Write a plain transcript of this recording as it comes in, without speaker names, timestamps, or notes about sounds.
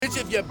Bitch,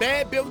 if you're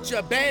bad built,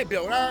 you're bad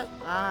built, huh?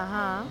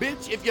 Uh-huh.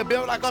 Bitch, if you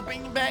built like a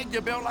beanbag, you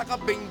built like a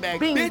beanbag.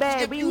 Beanbag,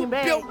 Bitch, if you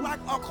beanbag. built like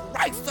a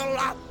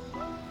Chrysler,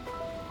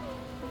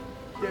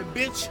 then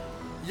bitch,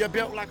 you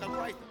built like a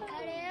Chrysler.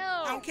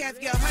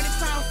 Outcast get 100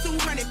 pounds,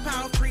 200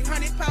 pounds,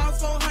 300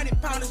 pounds,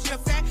 400 pounds. If you're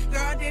fat,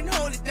 girl, then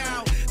hold it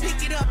down.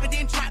 Pick it up and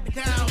then drop it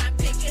down.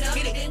 Pick it up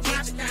and then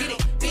drop it down. Get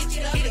it, pick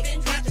it up and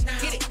then drop it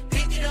down. Get it,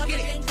 pick it up and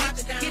then drop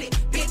it down. Get it,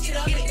 pick it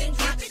up and then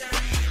drop it down.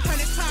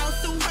 100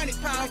 pounds,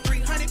 200 pounds,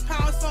 300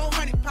 pounds,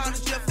 400 pounds.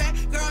 If you're fat,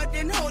 girl,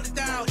 then hold it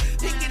down.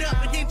 Pick it up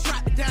and then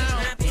drop it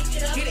down. Pick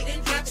it up and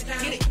then drop it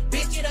down. Get it,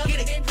 pick it up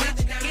and then drop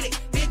it down. Get it,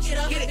 pick it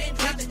up and then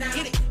drop it down.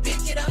 Get it,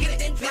 pick it up and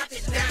then drop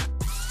it down.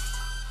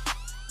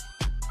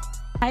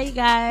 Hi, you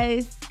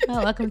guys.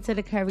 Welcome to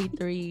the Curvy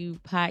 3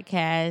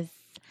 podcast.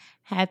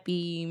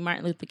 Happy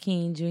Martin Luther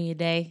King Jr.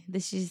 Day.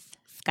 This is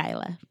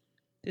Skyla.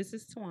 This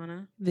is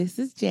Tawana. This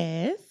is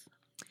Jazz.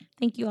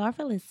 Thank you all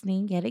for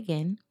listening yet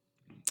again.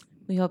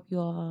 We hope you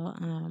all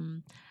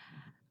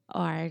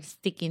are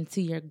sticking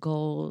to your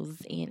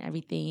goals and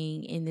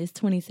everything in this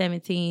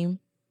 2017.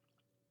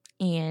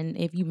 And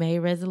if you made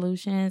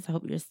resolutions, I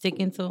hope you're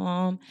sticking to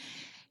them.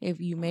 If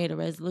you made a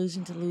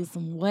resolution to lose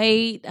some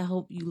weight, I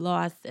hope you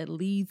lost at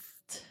least,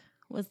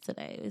 what's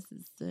today? This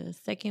is the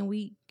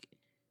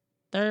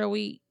third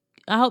week.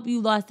 I hope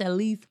you lost at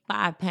least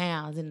 5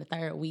 pounds in the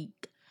third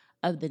week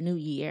of the new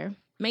year.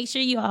 Make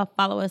sure you all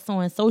follow us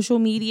on social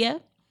media,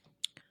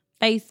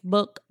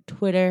 Facebook,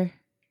 Twitter,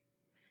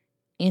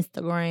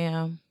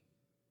 Instagram,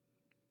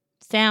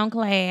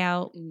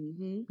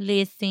 SoundCloud,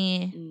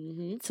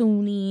 listen,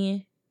 tune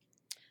in,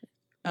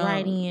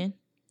 write in.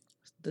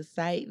 The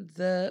site's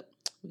up.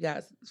 We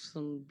got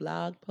some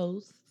blog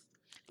posts.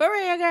 For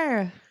real,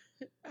 girl.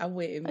 I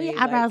went and Oh, made your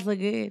eyebrows look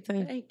good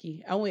too. Thank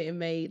you. I went and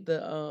made the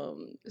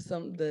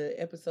the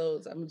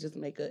episodes. I'm gonna just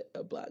make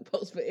a blog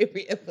post for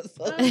every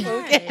episode.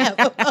 Okay.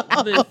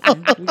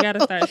 Listen, we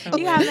gotta start somewhere.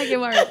 You gotta make it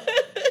work.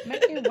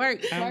 Make it work.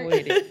 I'm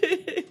with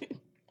it.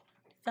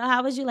 So,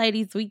 how was you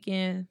ladies'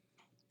 weekend?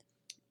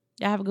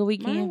 Y'all have a good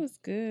weekend? Mine was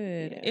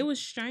good. Yeah. It was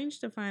strange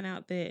to find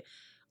out that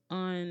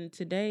on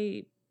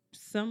today,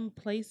 some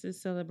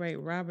places celebrate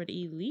Robert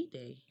E. Lee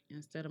Day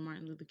instead of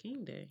Martin Luther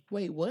King Day.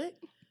 Wait, what?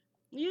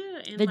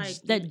 Yeah, and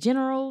Was he a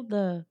general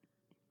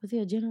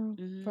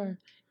Mhm. for?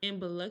 in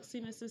Biloxi,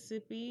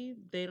 Mississippi,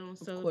 they don't Of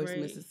course, celebrate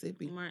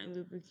Mississippi. Martin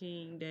Luther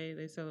King Day.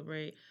 They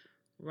celebrate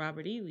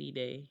Robert E. Lee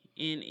Day.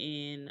 And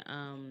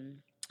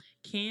in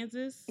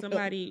Kansas,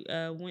 somebody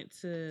went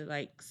to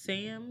like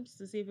Sam's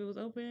to see if it was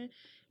open,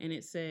 and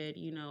it said,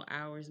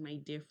 hours may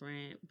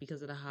different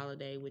because of the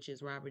holiday, which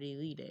is Robert E.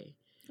 Lee Day.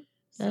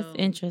 That's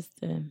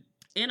interesting.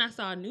 And I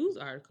saw a news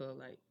article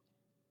like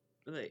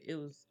it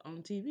was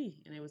on TV,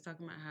 and it was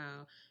talking about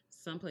how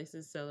some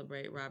places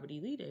celebrate Robert E.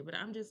 Lee Day, but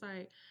I'm just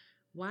like,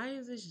 why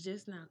is this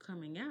just now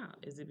coming out?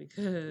 Is it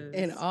because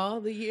In all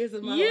the years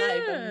of my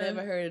life, I've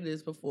never heard of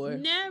this before.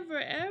 Never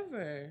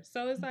ever.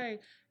 So it's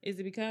like, is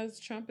it because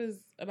Trump is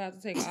about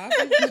to take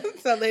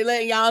office? So they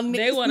let y'all niggas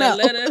They want know.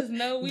 to let us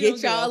know we Get don't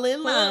give y'all a in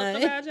fuck line.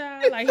 about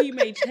y'all. Like he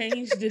may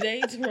change the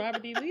day to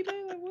Robert E. Lee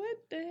Day. Like what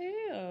the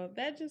hell?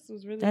 That just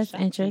was really That's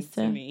shocking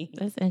interesting. to me.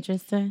 That's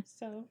interesting.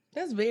 So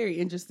That's very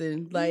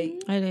interesting.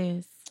 Like, It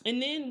is.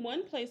 and then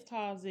one place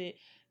calls it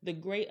the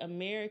Great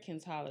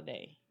Americans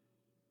Holiday.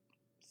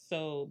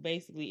 So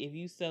basically, if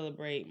you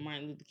celebrate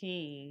Martin Luther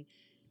King,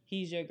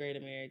 he's your great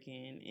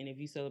American. And if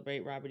you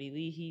celebrate Robert E.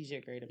 Lee, he's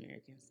your great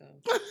American. So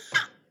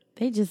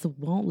They just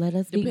won't let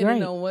us be depending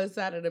great. on what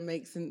side of the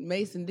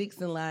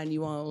Mason-Dixon line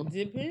you on.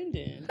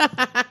 depending.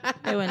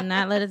 They would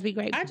not let us be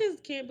great. I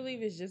just can't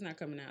believe it's just not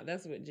coming out.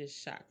 That's what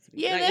just shocks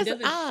me. Yeah, like, that's it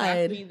doesn't odd.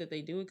 shock me that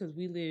they do it because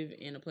we live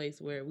in a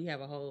place where we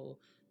have a whole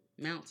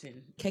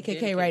mountain.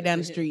 KKK right down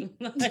the street.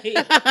 like,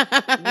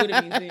 with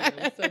a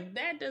museum. So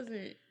that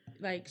doesn't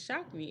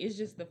shock me. It's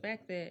just the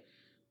fact that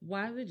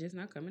why is it just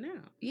not coming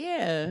out?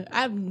 Yeah,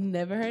 I've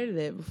never heard of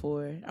that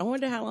before. I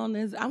wonder how long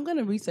this. I'm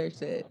gonna research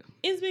that.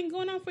 It's been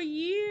going on for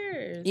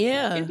years.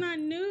 Yeah. It's not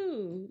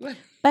new.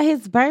 But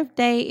his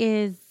birthday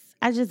is,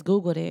 I just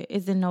Googled it.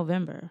 It's in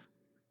November.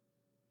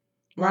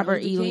 Robert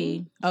Martin E. Luther Lee.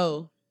 King?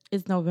 Oh,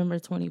 It's November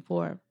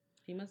 24th.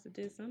 He must have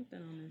did something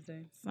on this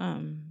day.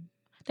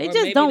 They Or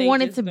just maybe don't they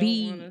want it just to don't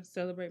be, wanna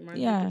celebrate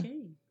Martin Yeah. Luther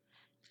King.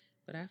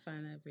 But I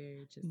find that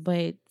very just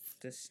but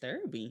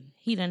disturbing.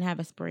 he doesn't have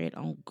a spread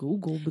on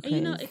Google because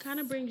And it kind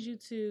of brings you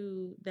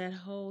to that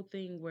whole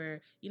thing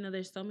where,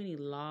 there's so many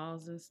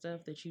laws and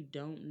stuff that you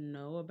don't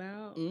know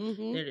about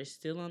mm-hmm. that are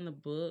still on the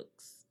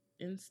books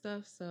and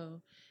stuff.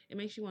 So it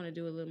makes you want to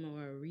do a little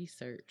more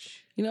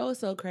research. You know what's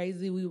so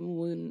crazy?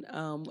 When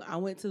I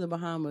went to the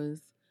Bahamas,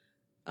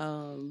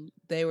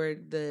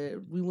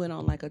 we went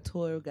on like a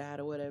tour guide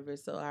or whatever.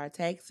 So our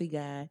taxi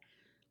guy,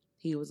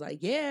 he was like,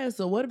 "Yeah,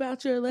 so what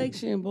about your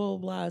election?" Blah blah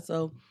blah.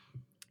 So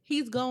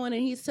he's going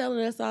and he's telling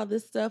us all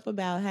this stuff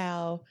about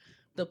how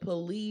the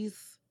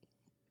police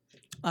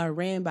are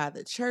ran by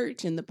the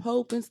church and the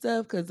Pope and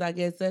stuff. Because I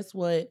guess that's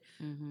what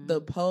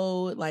the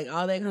Pope, like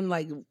all that kind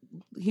of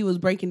he was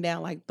breaking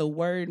down like the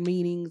word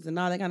meanings and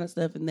all that kind of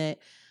stuff. And that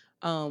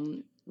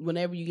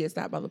whenever you get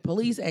stopped by the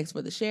police, ask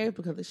for the sheriff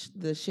because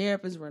the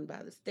sheriff is run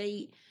by the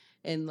state,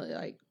 and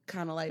like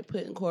kind of like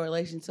put in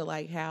correlation to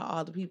like how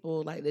all the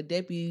people, like the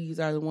deputies,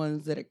 are the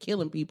ones that are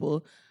killing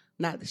people,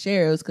 not the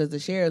sheriffs, because the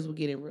sheriffs will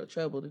get in real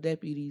trouble. The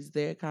deputies,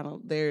 they're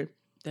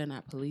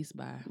not policed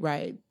by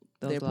right.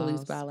 those They're policed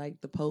laws. by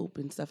like the Pope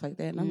and stuff like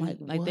that. And I'm like,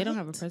 what? They don't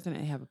have a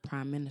president; they have a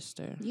prime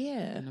minister. Yeah,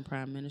 and the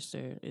prime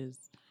minister is,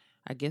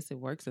 I guess it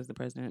works as the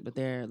president, but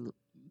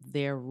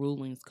their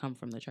rulings come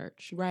from the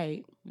church.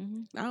 right.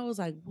 Mm-hmm. I was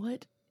like,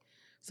 what?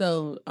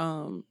 So,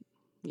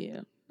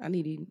 yeah, I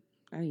need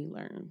to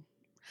learn.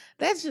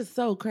 That's just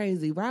so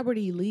crazy. Robert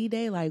E. Lee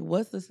Day, like,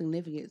 what's the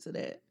significance of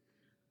that?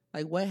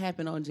 Like, what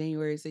happened on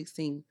January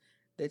 16th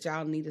that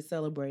y'all need to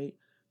celebrate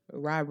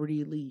Robert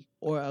E. Lee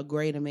or a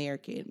great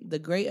American? The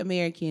great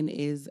American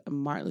is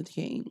Martin Luther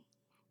King,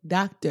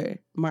 Dr.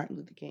 Martin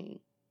Luther King.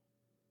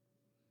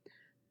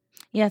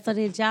 Yeah, so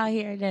did y'all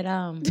hear that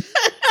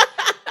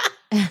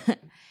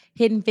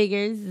Hidden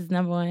Figures is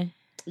number one?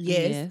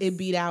 Yes, it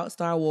beat out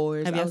Star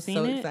Wars. Have I y'all was seen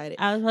so it? excited.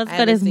 I was supposed to I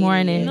go this haven't seen it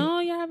morning. yet. No,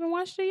 y'all haven't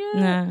watched it yet?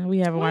 Nah, we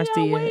haven't watched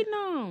y'all it yet. waiting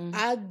on?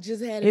 I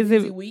just had a Is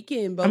busy it-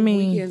 weekend. Both I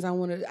mean- weekends I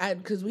wanted,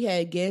 because we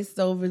had guests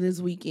over this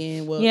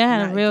weekend. Well, Yeah, I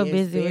had a not real guests,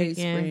 busy Barry's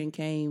weekend. friend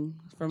came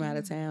from out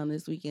of town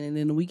this weekend, and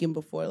then the weekend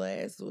before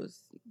last was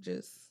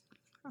just,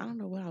 I don't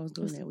know what I was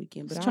doing that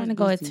weekend. I But was I trying was to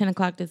go at busy. 10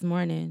 o'clock this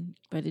morning,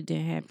 but it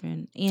didn't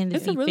happen. And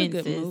It's a really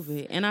good Fences.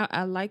 movie, and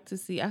I like to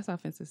see. I saw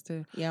Fences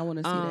too. Yeah, I want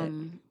to see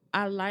that.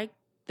 I like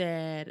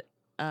that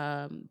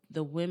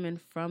the women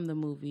from the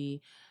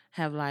movie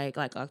have like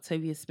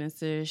Octavia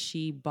Spencer.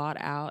 She bought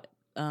out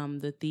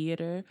the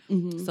theater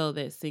Mhm. so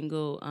that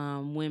single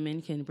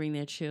women can bring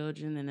their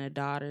children and their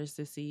daughters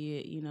to see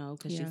it. You know,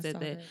 because Yeah, I she said saw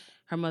that that.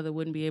 her mother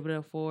wouldn't be able to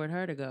afford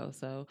her to go.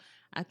 So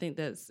I think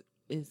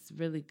it's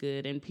really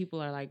good, and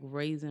people are like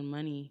raising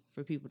money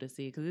for people to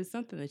see because it's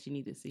something that you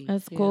need to see.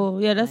 That's Yeah.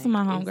 cool. Yeah, that's what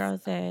my Like, homegirl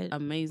said.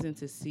 Amazing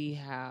to see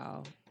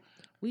how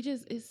we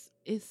just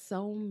it's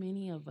so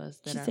many of us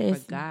that She are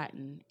says-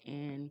 forgotten,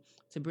 and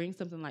to bring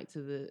something like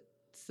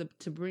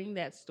to bring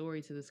that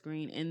story to the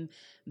screen, and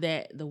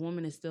that the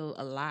woman is still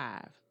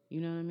alive.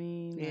 You know what I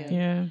mean? Yeah. Like,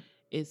 Yeah.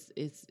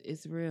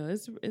 it's real.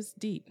 It's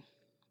deep.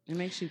 It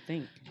makes you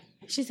think.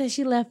 She said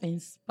she left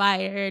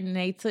inspired, and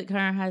they took her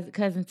and her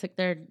cousin took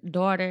their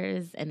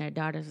daughters, and their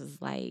daughters was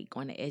like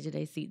on the edge of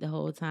their seat the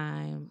whole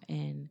time.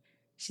 And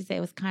she said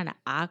it was kind of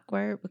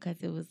awkward because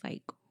it was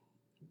like,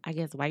 I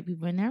guess, white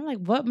people in there. I'm like,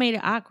 what made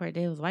it awkward?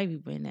 There was white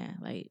people in there.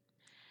 Like,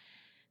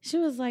 she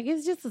was like,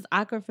 it's just as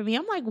awkward for me.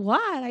 I'm like,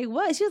 why? Like,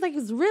 what? She was like,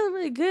 it's really,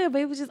 really good,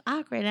 but it was just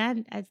awkward.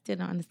 And I still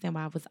don't understand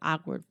why it was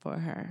awkward for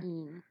her.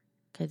 Mm.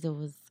 Because it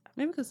was,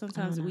 Maybe because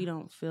sometimes know. we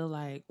don't feel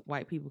like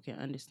white people can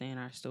understand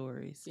our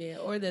stories. Yeah,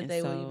 or that And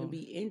they would so- even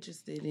be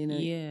interested in it.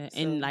 Yeah, So-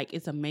 and like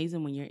it's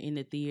amazing when you're in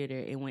the theater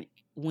and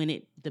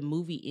when the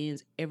movie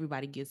ends,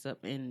 everybody gets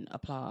up and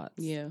applauds.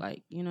 Yeah.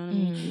 Like, you know what I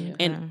mean? Yeah.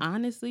 And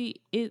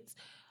honestly, it's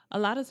a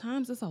lot of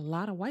times it's a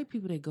lot of white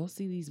people that go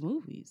see these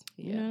movies.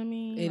 You Yeah, know what I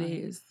mean? It Like,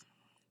 is.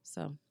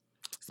 So,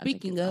 I think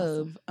Speaking it's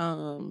of,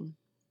 awesome.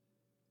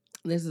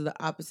 this is the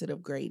opposite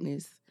of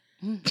greatness.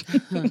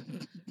 Dang.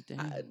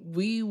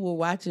 We were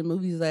watching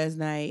movies last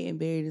night, and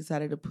Barry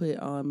decided to put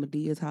on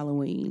Medea's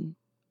Halloween.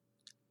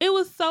 It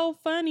was so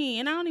funny,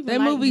 and I don't even That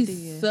like movie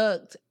Madea.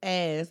 sucked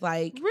ass.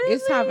 Like,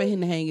 it's time for Really?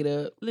 him to hang it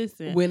up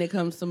Listen, when it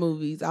comes to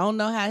movies. I don't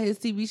know how his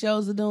TV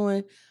shows are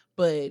doing,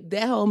 but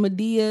that whole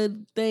Medea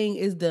thing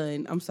is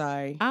done. I'm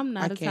sorry. I'm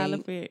not I a Tyler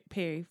can't.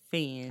 Perry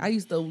fan. I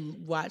used to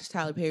watch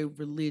Tyler Perry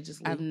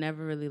religiously. I've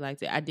never really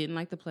liked it. I didn't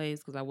like the plays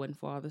because I wasn't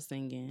for all the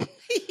singing.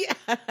 Yeah.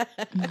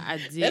 I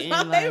That's didn't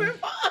my like.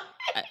 favorite part.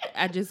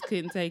 I just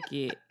couldn't take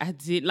it. I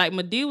did like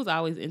Madea was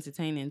always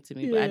entertaining to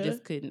me, but I Yeah.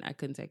 just couldn't. I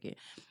couldn't take it.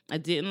 I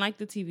didn't like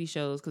the TV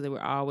shows because they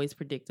were always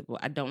predictable.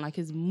 I don't like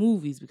his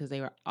movies because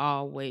they were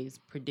always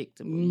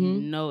predictable. You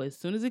Mhm. know, as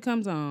soon as it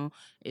comes on,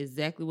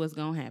 exactly what's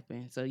gonna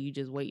happen. So you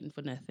just waiting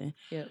for nothing.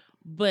 Yep.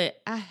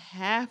 But I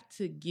have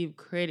to give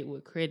credit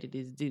where credit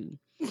is due.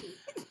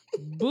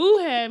 Boo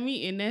had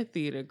me in that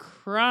theater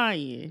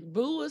crying.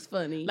 Boo was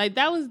funny. Like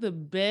that was the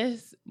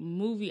best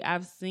movie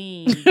I've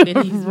seen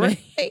that he's Right?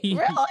 made.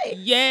 Really?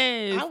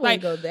 Yes. I wouldn't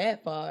like go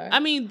that far. I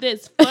mean,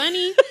 that's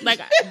funny. Like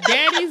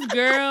Daddy's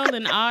Girl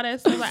and all that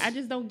stuff. Like I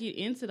just don't get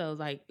into those.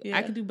 Like Yeah.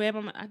 I could do bad,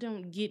 but I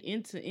don't get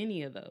into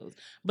any of those.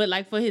 But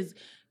like for his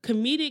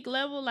comedic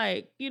level,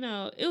 like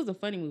it was a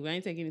funny movie. I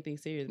ain't take anything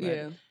serious. But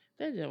yeah.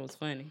 that joke was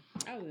funny.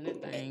 I was in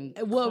that thing.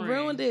 What crying.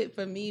 ruined it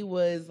for me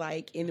was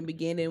like in the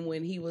beginning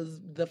when he was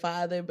the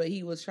father, but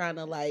he was trying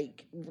to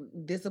like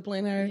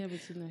discipline her, Yeah, but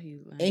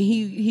he's like, and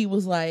he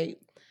was like,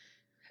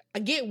 I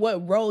get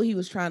what role he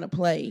was trying to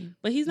play,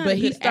 but he's not. but a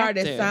he good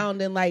started actor.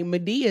 sounding like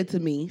Medea to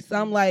me. So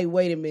I'm like,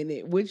 wait a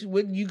minute, which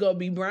would you gonna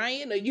be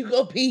Brian or you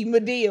gonna be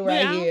Medea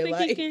right Yeah, I don't here? think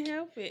Like, he can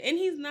help it, and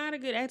he's not a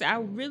good actor. I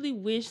really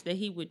wish that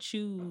he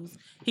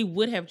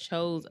would have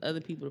chose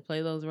other people to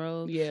play those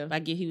roles. yeah, I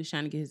get he was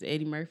trying to get his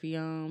Eddie Murphy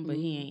on, but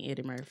he ain't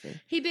Eddie Murphy.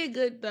 he did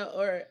good though.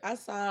 Or I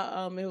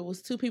saw it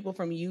was two people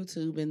from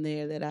YouTube in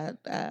there that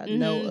I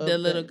know of, the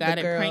little guy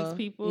that girl. pranks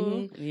people.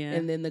 Mhm. Yeah,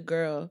 And then the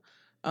girl.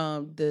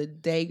 The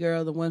day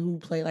girl, the one who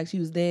played like she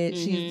was dead,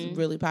 she's Mhm.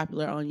 really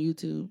popular on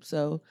YouTube.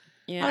 So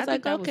Yeah, I was like,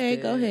 think that okay,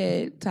 go good.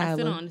 ahead, I still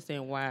don't Tyler.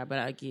 understand why, but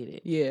I get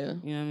it. Yeah,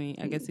 You know what I mean?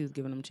 I guess he was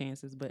giving them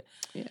chances, but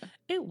yeah.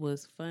 it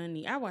was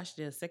funny. I watched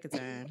it a second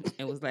time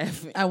and was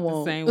laughing I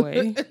won't. the same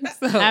way.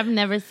 So I've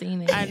never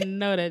seen it. I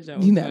know that joke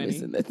was You never funny.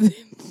 seen nothing.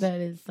 That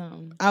is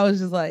something. I was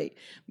just like,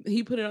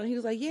 he put it on. He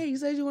was like, "Yeah, you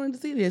said you wanted to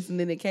see this," and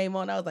then it came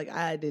on. I was like,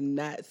 "I did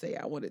not say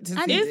I wanted to see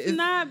It's this."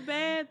 not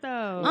bad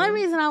though. Only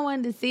reason I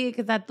wanted to see it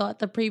because I thought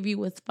the preview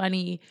was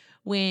funny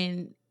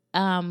when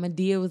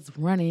Medea was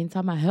running,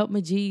 talking about "Help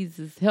me,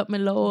 Jesus, help me,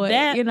 Lord."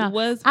 That you know,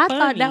 was I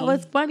thought that funny.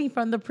 was funny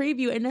from the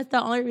preview, and that's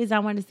the only reason I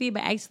wanted to see it.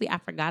 But actually, I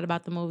forgot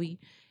about the movie,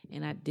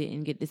 and I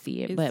didn't get to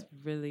see it. It's but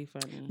really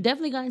funny.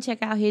 definitely gonna check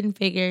out Hidden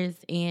Figures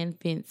and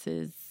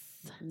Fences.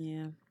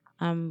 Yeah.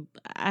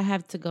 I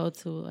have to go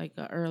to like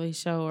an early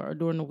show or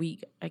during the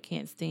week. I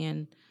can't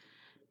stand,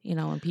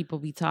 when people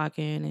be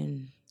talking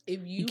and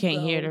If you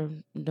can't hear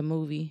the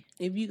movie.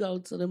 If you go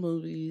to the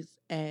movies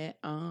at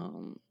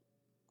North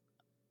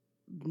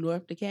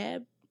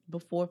DeKalb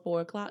before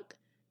 4:00,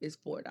 it's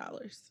 $4.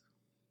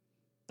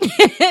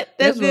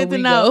 That's where good to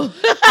we know. go.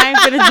 I ain't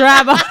gonna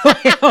drive all the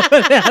way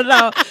over there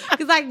though,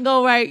 because I can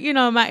go right.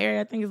 In my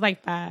area, I think it's like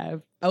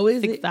Oh,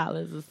 is it?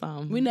 $6 or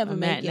something. We never a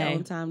make it matinee.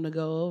 on time to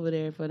go over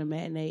there for the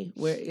matinee,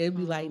 where it'd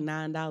be like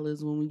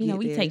 $9 when we get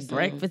We there. take so-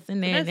 breakfast in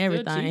there and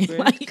That's still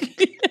everything,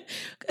 cheaper.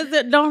 because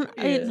it don't.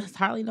 Yeah. It's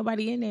hardly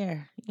nobody in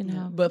there.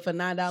 But for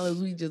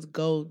 $9, we just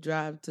go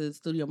drive to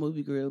Studio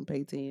Movie Grill and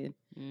pay $10,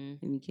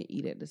 Mm. and you can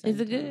eat at the same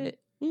Is it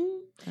time.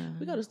 good?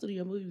 We go to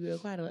Studio Movie Grill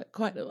quite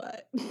a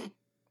lot.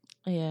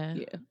 Yeah,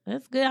 Yeah.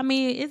 that's good. I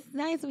mean, it's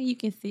nice when you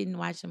can sit and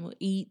watch a movie,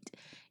 eat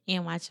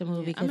and watch a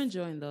movie. Yeah, I'm 'cause-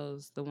 enjoying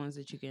the ones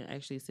that you can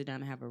actually sit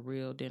down and have a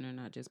real dinner,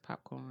 not just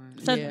popcorn.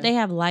 so Yeah. they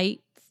have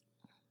lights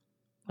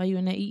while you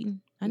in there eating.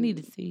 I need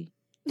to see,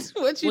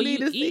 What you Well, need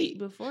you to see? eat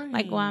beforehand.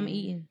 like, while I'm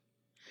eating.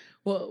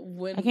 Well,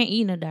 when I can't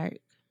eat in the dark.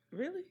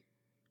 really?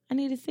 I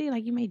need to see,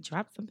 like, you may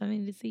drop something. I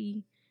need to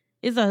see.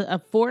 Is a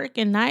fork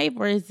and knife,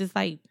 or is this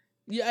like?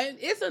 Yeah,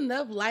 it's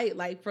enough light,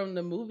 like from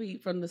the movie,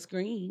 from the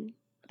screen.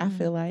 I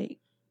feel like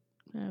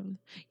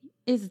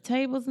Is it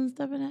tables and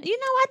stuff in that?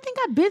 I think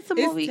I've been to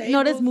It's movie.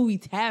 No, that's tables. movie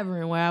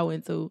tavern where I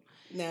went to.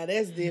 now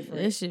that's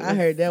different. That shit I was-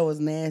 heard that was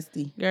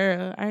nasty.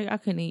 Girl, I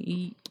couldn't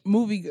eat.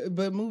 Movie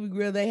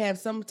Grill, they have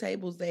some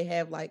tables. They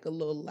have like a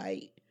little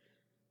light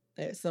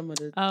at some of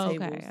the Oh, okay.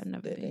 tables I've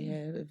never that they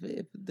been.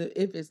 have.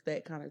 If it's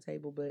that kind of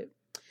table, but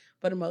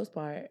for the most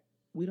part,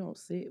 we don't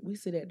sit. We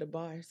sit at the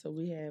bar, so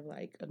we have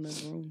like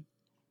enough room.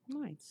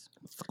 Nice.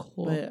 It's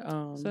cool. But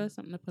So that's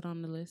something to put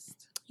on the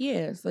list.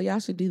 yeah, so y'all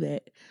should do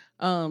that.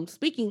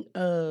 Speaking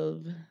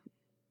of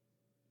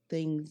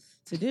things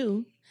to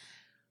do,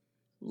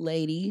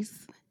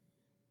 ladies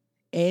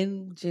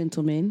and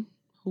gentlemen,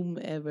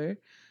 whomever,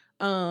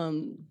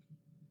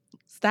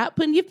 stop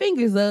putting your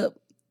fingers up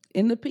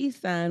in the peace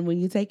sign when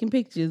you're taking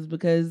pictures,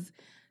 because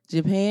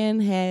Japan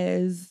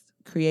has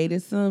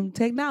created some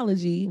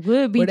technology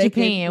Would be where they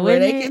Japan, can, where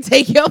wouldn't they it? can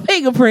take your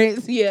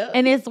fingerprints. Yeah,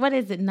 And it's, what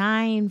is it,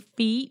 9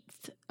 feet?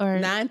 Or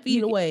 9 feet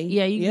you can- away.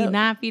 Yeah, you can Yep. get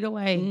 9 feet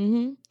away.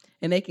 Mm-hmm.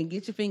 And they can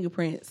get your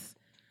fingerprints.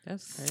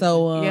 That's crazy.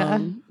 So, Yeah.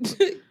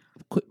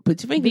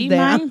 put your fingers Be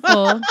down.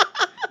 mindful.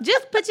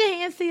 Just put your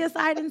hands to your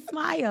side and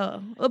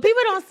smile. Well,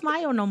 people don't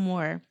smile no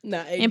more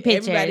Nah, in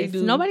pictures. everybody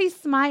do. Nobody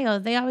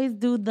smiles. They always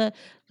do the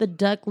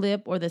duck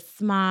lip or the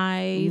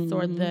smize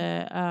or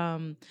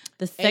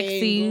the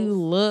sexy Angles.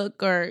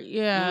 look or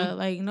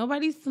like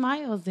nobody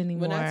smiles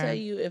anymore. When I tell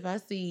you, if I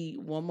see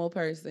one more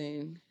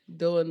person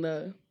doing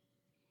the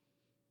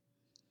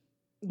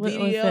What's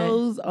that?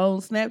 videos on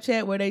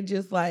Snapchat where they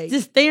just like,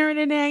 just staring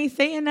in there, ain't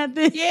saying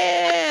nothing.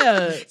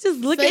 yeah, just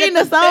looking sing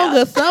at the song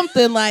or themselves.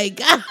 something, like,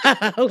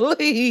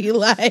 golly,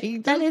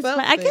 like, That do is fun.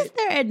 I guess something.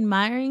 they're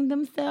admiring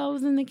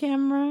themselves in the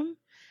camera.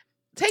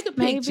 Take a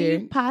picture.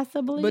 Maybe,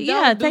 possibly. But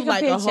yeah, don't do take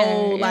like a a picture.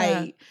 whole Yeah.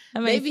 like That they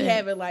makes be sense.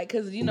 having like,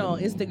 because on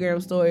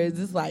Instagram stories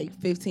it's like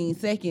 15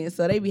 seconds,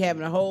 so they be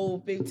having a whole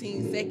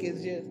 15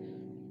 seconds just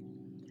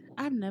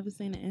I've never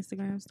seen an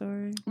Instagram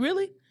story.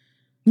 really.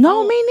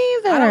 No, I me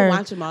neither. I don't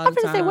watch them all I'm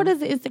the gonna say, time. what is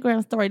the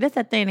Instagram story? That's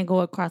that thing that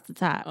go across the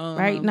top,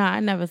 right? Uh-huh. No, I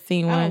never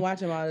seen I don't one. watch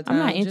them all the I'm time.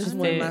 not Just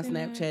when my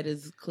interested. Snapchat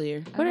is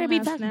clear. What I they be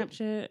don't have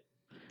talking- Snapchat.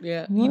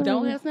 Yeah, you What?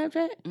 don't have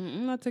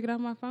Snapchat? I took it out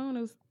my phone.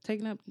 It was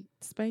taking up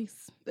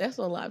space. That's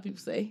what a lot of people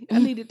say. I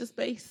needed the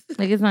space.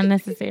 Like it's not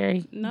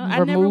necessary. No, I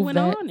never Remove went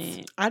that. on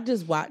it. I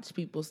just watch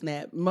people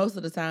snap most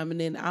of the time, and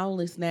then I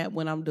only snap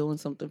when I'm doing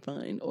something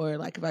fun or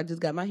like if I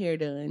just got my hair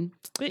done.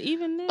 But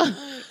even then, like,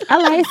 I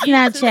like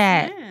get to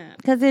Snapchat Snap.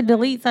 because it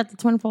deletes after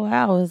 24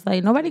 hours.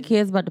 Like nobody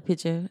cares about the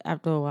picture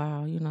after a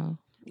while, It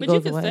But you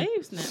goes can away.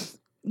 save snaps.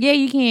 Yeah,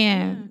 you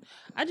Yeah. can.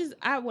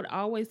 I would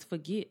always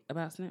forget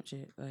about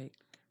Snapchat. Like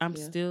I'm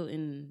Yeah. still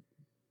in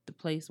the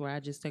place where I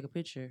just take a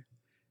picture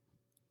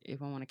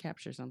if I want to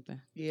capture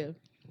something. Yeah,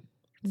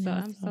 So Yeah,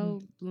 I'm it's funny.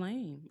 so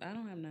lame. I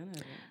don't have none of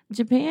it.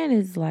 Japan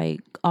is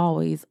like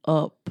always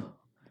up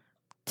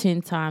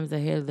 10 times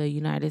ahead of the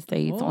United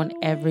States All on the way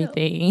up.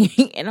 everything.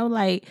 And I'm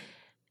like,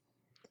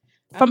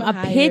 from I'ma a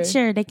hire-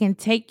 picture, they can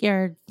take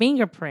your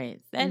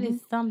fingerprints. That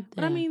is something.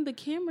 But I mean, the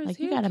cameras like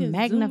here you got a can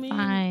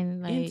magnifying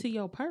zoom in into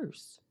your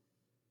purse.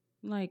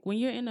 Like when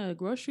you're in a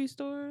grocery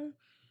store,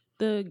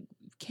 the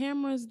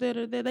cameras that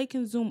are there, they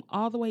can zoom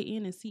all the way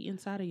in and see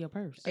inside of your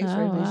purse.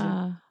 X-ray vision.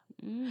 wow.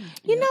 Mm.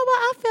 You know what?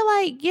 I feel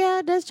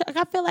like that's true.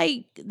 I feel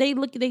like they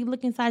look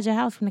inside your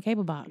house from the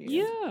cable box.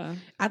 Yeah.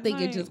 I think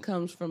it Like- just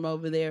comes from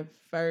over there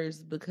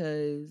first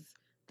because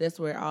that's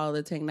where all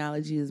the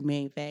technology is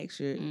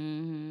manufactured.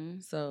 Mm-hmm.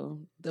 So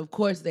of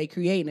course they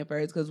creating it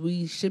first because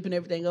we shipping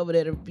everything over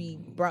there to be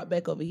brought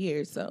back over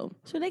here. So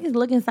So they can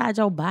look inside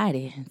your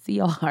body and see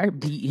your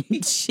heartbeat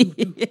and shit.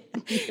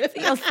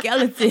 See your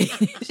skeleton.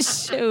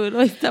 Shoot,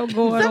 what's stuff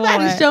going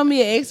somebody on? show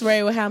me an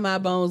X-ray with how my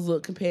bones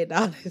look compared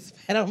to all this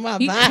fat on my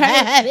You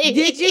body.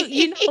 Did you?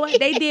 You know what?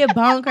 They did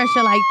bone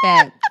crusher like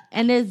that,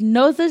 and there's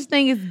no such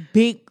thing as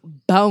big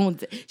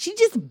bones. She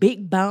just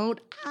big boned.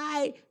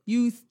 I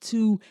used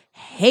to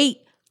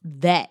hate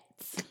that.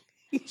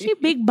 She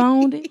big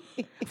boned.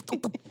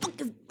 What the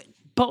fuck is big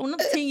bone? I'm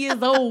 10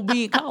 years old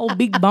being called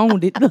big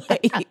boned.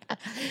 Like,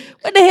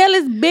 what the hell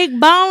is big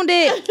boned?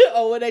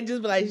 Or would they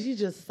just be like, she's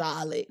just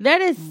solid?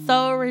 That is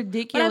so But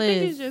ridiculous. I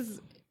think it's just,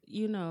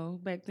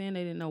 back then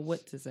they didn't know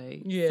what to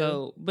say. Yeah.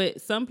 So,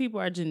 but some people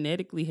are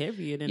genetically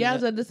heavier than Yeah, I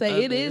was about to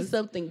say it is others.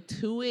 something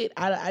to it.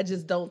 I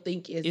just don't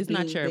think it's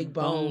Not being your big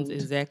bones boned.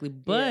 exactly.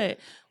 But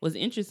what's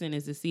interesting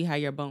is to see how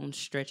your bones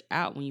stretch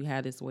out when you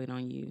have this weight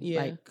on you.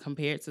 Yeah. Like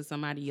compared to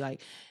somebody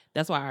like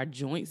that's why our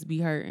joints be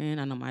hurting.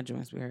 I know my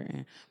joints be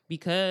hurting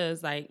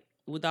because like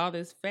with all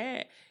this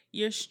fat,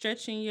 you're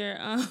stretching your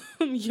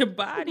your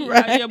body out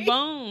Right. your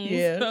bones.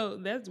 Yeah. So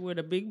that's where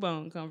the big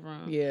bone come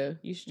from. Yeah,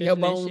 You Your stretching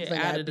bones that shit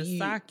ain't out got of the deep.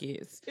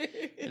 sockets.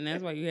 And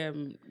that's why you have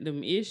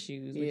them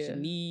issues with Yeah. your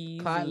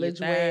knees, Cartilage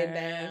and your weighing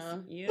thighs.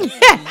 down.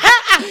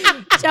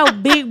 Yeah. Your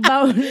big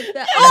bone.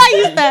 Oh, I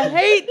used to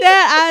hate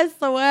that. I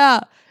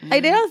swear.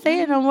 Like they don't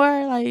say it no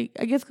more. Like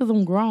I guess because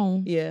I'm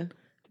grown. yeah.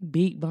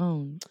 Big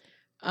bone.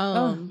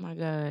 Oh my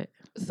god.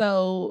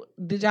 So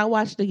did y'all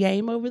watch the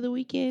game over the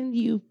weekend?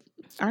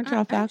 Aren't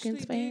y'all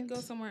Falcons actually fans? did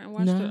go somewhere and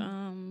watch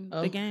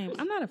Oh. the game.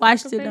 I'm not a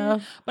Watched Falcon it fan,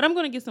 though. but I'm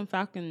gonna get some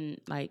Falcon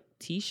like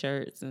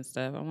T-shirts and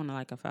stuff. I want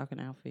like a Falcon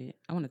outfit.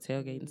 I want to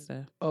tailgate and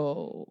stuff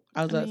Oh,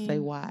 I was about to say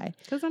why.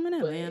 because I'm in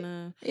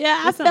Atlanta, Yeah,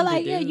 I There's feel something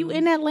like to you do.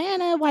 in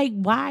Atlanta. Like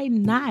why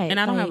not? and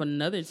I don't have Like,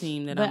 another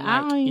team that but I'm I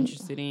like don't-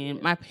 interested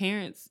in. My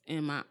parents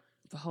and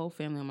the whole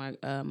family on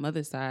my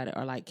mother's side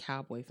are like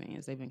Cowboy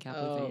fans. They've been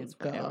Cowboy fans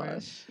forever.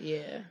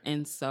 Yeah.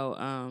 And so,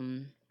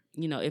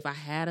 if I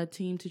had a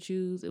team to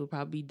choose, it would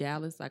probably be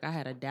Dallas. Like I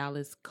had a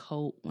Dallas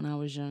coat when I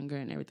was younger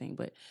and everything.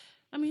 But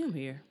I mean, I'm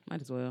here.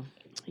 Might as well.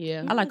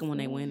 Yeah. I like them when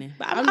they winning.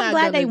 But I'm I'm not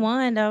glad they gonna-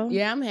 won though.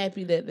 Yeah, I'm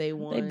happy that they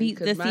won. They beat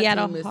 'cause the my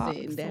Seattle team is Hawks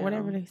sitting or down.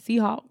 whatever they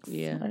Seahawks.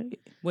 Yeah. Right?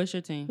 What's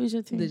your team? Who's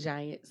your team? The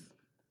Giants.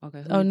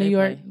 Okay. Oh, New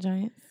York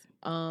Giants.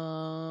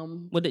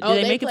 Did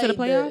they make it to the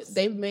played playoffs?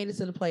 They've made it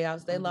to the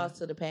playoffs. They Okay. lost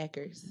to the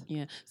Packers.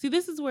 Yeah. See,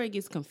 this is where it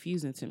gets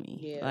confusing to me.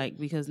 Yeah. Like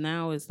because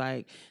now it's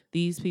like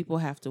these people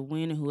have to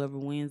win, and whoever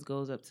wins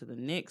goes up to the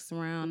next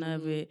round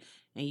of it,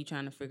 and you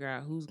trying to figure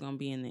out who's gonna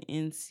be in the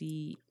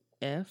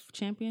NCF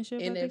championship.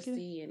 I think it is.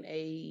 NFC and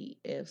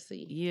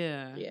AFC.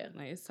 Yeah. Yeah.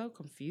 Like it's so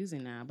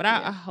confusing now. But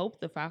Yeah. I hope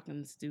the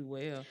Falcons do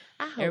well.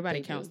 I hope Everybody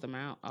they counts do. them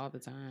out all the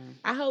time.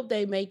 I hope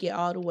they make it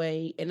all the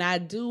way, and I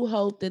do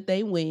hope that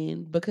they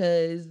win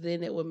because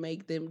then it would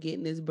make them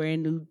getting this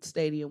brand new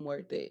stadium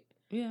worth it.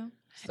 Yeah.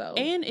 So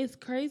And it's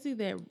crazy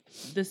that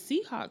the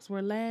Seahawks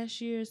were last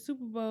year's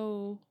Super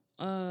Bowl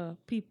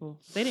people.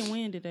 They didn't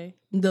win, did they?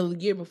 the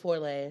year before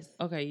last.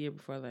 Okay, year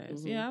before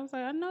last. Mhm. Yeah, I was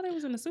like, I know they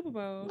was in the Super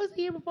Bowl. What's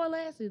the year before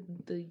last?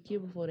 The year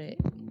before that.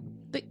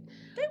 They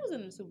was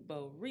in the Super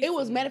Bowl. It was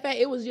recently. matter of fact,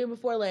 it was year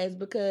before last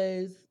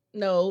because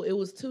no, it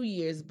was 2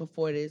 years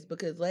before this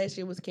because last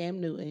year was Cam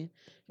Newton,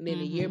 and then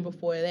the year Mhm.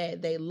 before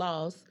that they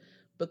lost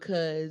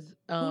because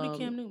Who did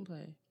Cam Newton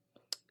play?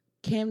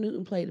 Cam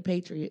Newton played the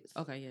Patriots.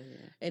 Okay, yeah.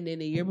 And then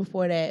the year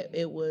before that,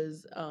 it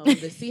was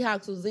the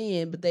Seahawks was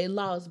in, but they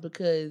lost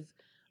because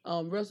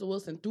Russell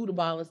Wilson threw the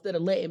ball instead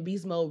of letting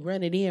Beast Mode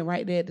run it in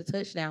right there at the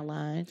touchdown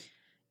line. So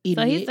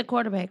Idiot. he's the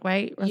quarterback,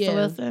 right? Russell Yeah.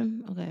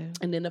 Wilson. Okay.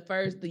 And then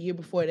the year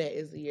before that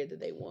is the year that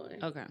they won.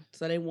 Okay.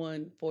 So they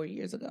won 4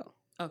 years ago.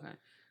 Okay.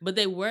 But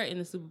they were in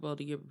the Super Bowl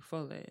the year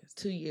before last.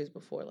 2 years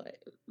before last.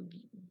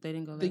 They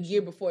didn't go last The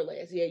year before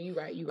last. Yeah, you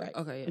right.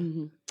 Okay,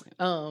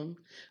 yeah.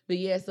 But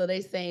yeah, so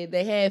they saying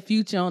they had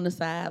Future on the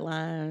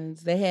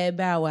sidelines. They had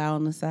Bow Wow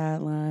on the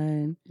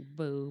sideline.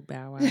 Boo,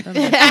 Bow Wow.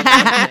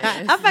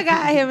 I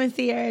forgot him and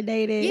Sierra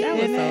dated. Yeah,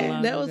 was so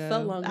long that was so ago.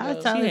 long ago. I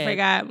totally had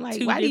forgot. I'm like,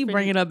 two why do you different-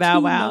 bring it up, Bow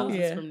two Wow? Moses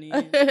Yeah. from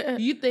then.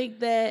 You think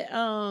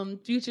that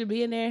Future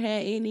being there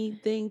had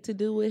anything to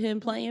do with him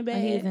playing But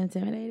he's bad?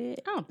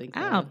 intimidated. I don't think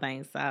so. I don't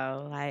think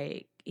so.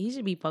 Like he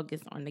should be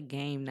focused on the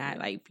game, not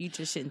like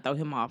Future shouldn't throw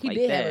him off He like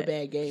did that. have a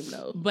bad game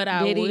though. But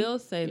I Did he? will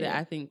say that Yeah.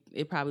 I think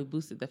it probably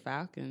boosted the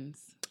Falcons.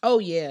 Oh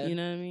yeah, You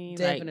know what I mean?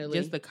 definitely. Like,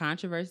 just the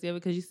controversy of it.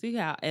 Because you see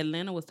how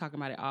Atlanta was talking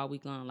about it all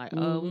week long. Like,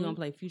 oh, we're going to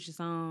play Future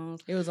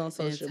songs. It was on And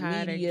social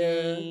tie their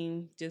media.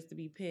 game just to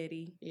be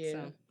petty. Yeah.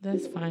 So,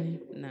 That's funny.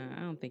 nah, I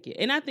don't think it.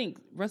 And I think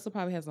Russell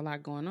probably has a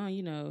lot going on.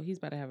 You know, he's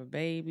about to have a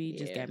baby.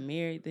 Just Yeah. got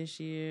married this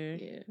year.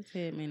 Yeah. His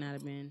head may not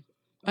have been.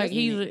 Like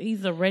in it.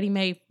 he's a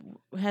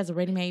has a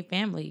ready-made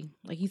family.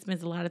 Like he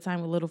spends a lot of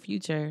time with little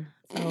Future.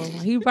 So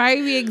he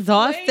probably be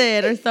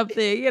exhausted or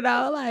something, you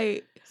know,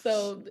 like.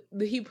 So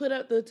he put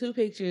up the 2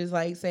 pictures,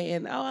 like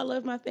saying, "Oh, I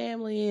love my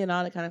family and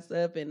all that kind of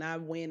stuff, and I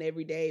win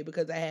every day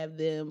because I have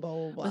them." Blah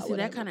blah blah. But see,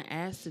 whatever. that kind of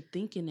adds to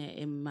thinking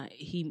that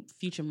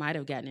Future might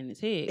have gotten in his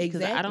head.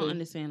 Because I don't Exactly.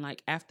 understand,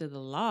 like, after the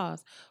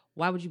loss,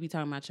 why would you be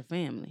talking about your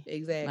family?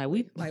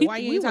 Exactly. Like, why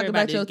you we ain't worry talking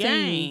about this your team?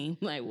 game.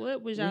 Like,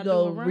 what was We y'all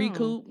go doing wrong?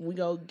 recoup. We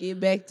go get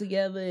back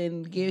together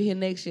and get here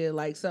next year.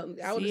 Like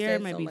something. I would have Sierra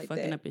said may something be like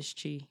fucking that. up his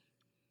chi.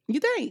 You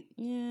think?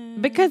 Yeah.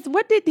 Because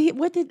what did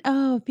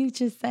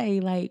Future say?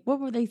 Like, what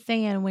were they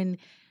saying when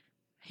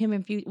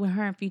when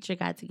her and Future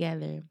got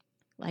together?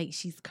 Like,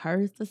 she's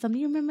cursed or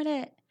something. You remember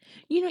that?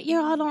 You know, you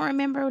all don't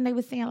remember when they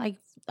were saying like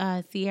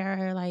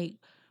Sierra, like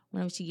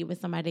whenever she get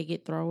with somebody, they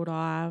get thrown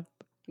off.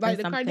 Like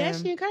the something.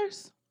 Kardashian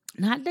curse?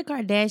 Not the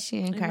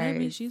Kardashian And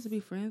maybe curse, she used to be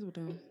friends with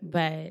him.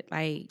 but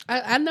like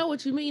I know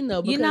what you mean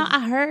though. you know,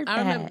 because I heard I that.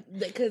 remember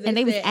because And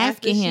they was said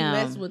after asking she him.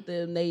 messed with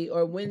them,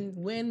 or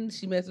when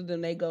she messed with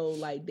them, they go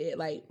like that,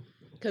 like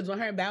because when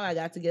her and Bow Wow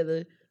got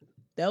together,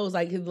 that was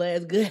like his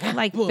last good album.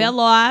 Like fell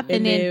off,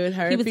 and then then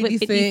her he was with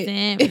 50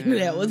 Cent. and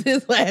that was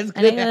his last And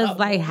good it was album.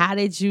 like, how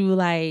did you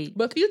like?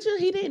 But Future,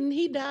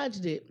 he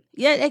dodged it.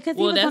 Yeah, because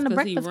he Well, was that's on the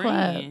 'cause he Breakfast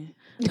Club.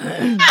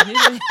 ran.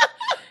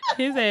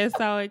 His ass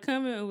saw it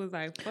coming and was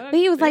like, fuck But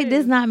he was like,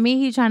 "This this. not me."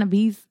 He trying to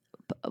be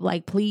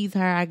like please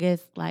her, I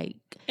guess. Like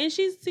And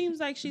she seems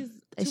like she's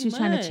too She's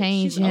trying to much.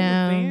 change she's him.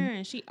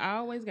 overbearing. She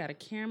always got a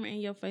camera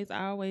in your face,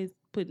 always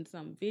putting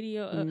some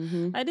video up.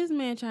 Mhm. Like, this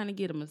man trying to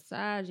get a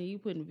massage and you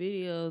putting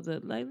videos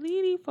up. Like,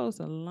 leave these folks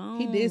alone.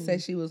 He did say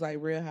she was like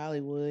real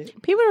Hollywood.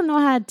 people don't know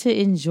how to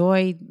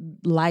enjoy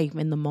life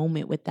in the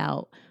moment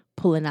without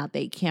pulling out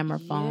their camera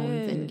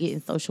phones and Yes.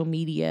 getting social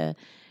media,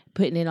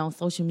 putting it on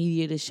social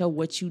media to show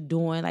what you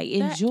doing. Like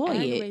That enjoy it.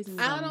 aggravates me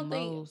I the don't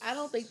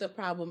think most. the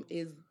problem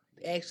is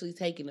actually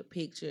taking a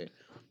picture.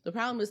 The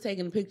problem is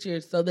taking a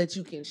picture so that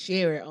you can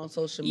share it on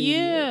social media.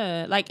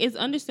 Yeah, like, it's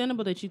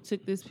understandable that you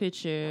took this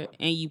picture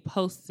and you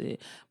posted,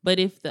 but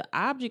if the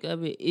object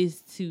of it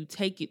is to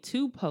take it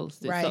to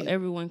post it so Right.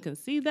 everyone can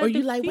see that, Or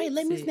you like, wait,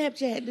 let me defeats it.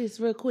 Snapchat this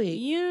real quick.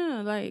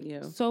 Yeah, like,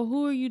 Yeah. so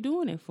who are you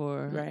doing it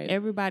for? Right.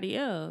 Everybody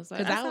else.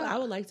 Like, Because I thought- I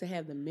would like to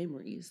have the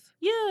memories.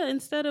 yeah,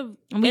 instead of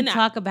And we and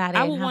talk about it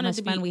I and would how want it much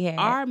to fun be we had.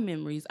 our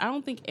memories. I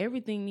don't think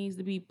everything needs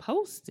to be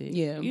posted.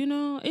 Yeah. You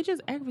know, it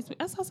just aggravates me.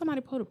 I saw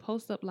somebody put a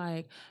post up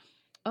like,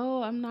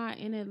 oh, I'm not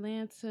in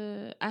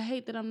Atlanta. I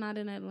hate that I'm not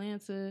in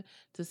Atlanta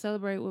to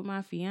celebrate with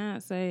my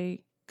fiance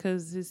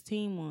because his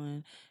team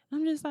won.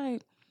 I'm just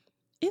like,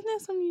 isn't that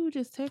something you would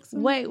just text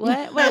him? Wait,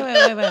 what?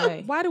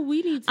 Wait. Why do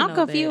we need to I'm know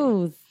that?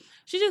 confused.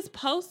 She just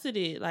posted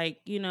it, like,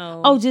 you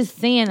know. Oh, just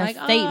saying a Like,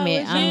 oh, I statement.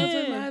 wish I was Yeah.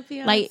 with my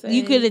fiance. Like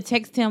you could have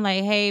texted him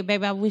like, "Hey,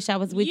 baby, I wish I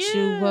was with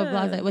you." Blah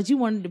blah. Yeah. But you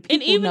wanted the people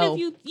and even know. if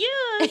you,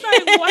 it's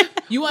like, why,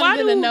 you why want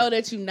them to do- know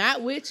that you're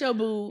not with your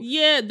boo,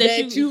 yeah,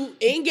 that you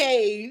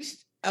engaged,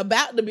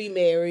 about to be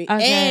married,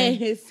 Okay. and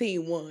his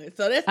team won.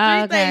 So that's three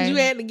Okay. things you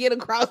had to get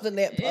across in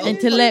that post. and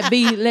to let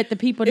the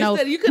people know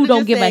Instead, you who could've don't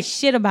just give a said-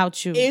 shit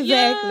about you. Exactly.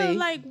 Yeah,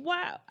 like,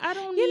 why? I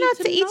don't. You need know,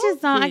 to to each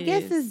his own. I this.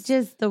 guess it's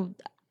just the.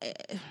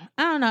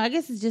 I don't know. I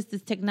guess it's just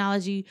this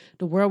technology,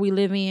 the world we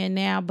live in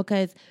now.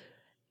 Because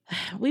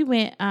we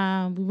went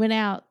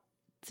out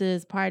to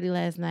this party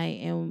last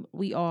night, and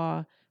we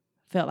all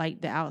felt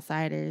like the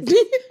outsiders.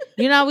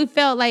 You know, we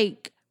felt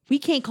like we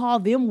can't call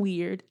them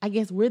weird. I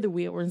guess we're the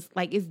weird ones.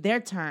 Like, it's their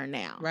turn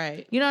now.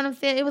 Right. You know what I'm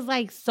saying? It was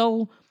like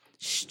so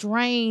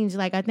strange.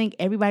 Like, I think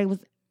everybody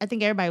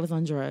was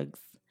on drugs.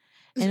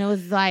 And it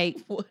was like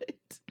What?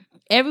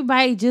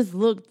 everybody just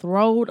looked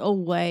thrown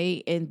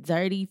away and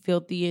dirty,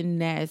 filthy, and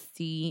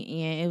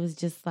nasty. And it was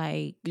just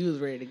like, You was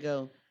ready to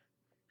go.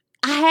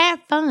 I had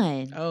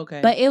fun.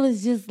 Okay. But it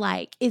was just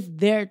like, it's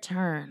their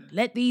turn.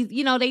 Let these,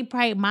 they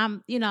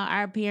probably,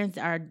 our parents,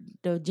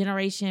 the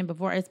generation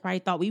before us probably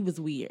thought we was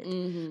weird.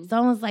 Mhm. So I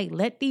was like,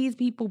 let these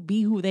people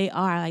be who they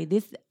are. Like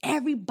this,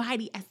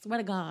 everybody, I swear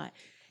to God,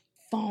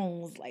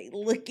 phones, like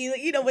looking,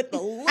 with the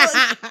look.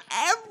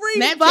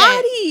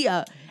 Everybody.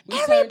 We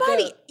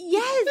Everybody. turned up.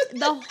 Yes.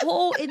 The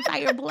whole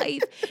entire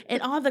place.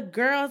 And all the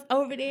girls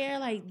over there,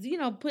 like,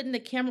 putting the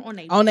camera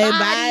on their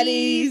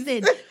bodies.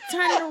 and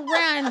turning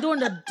around and doing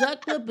the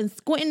duck lip and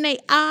squinting their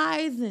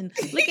eyes and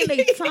licking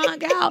their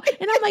tongue out.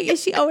 And I'm like,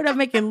 is she over there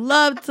making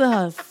love to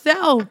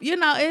herself?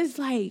 It's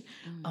like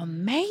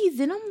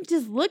amazing. I'm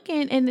just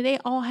looking, and they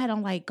all had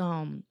on like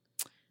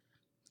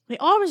they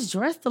all was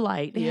dressed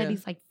alike. They Yeah. had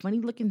these like funny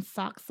looking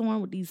socks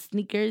on with these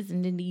sneakers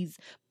and then these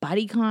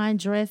bodycon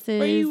dresses.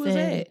 Where you was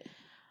and at?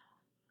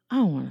 I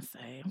don't want to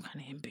say. I'm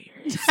kind of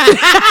embarrassed.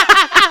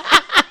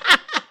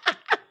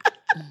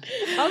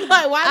 I'm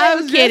like, why they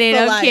I'm was kidding.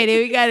 dressed I'm alike? kidding.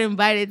 We got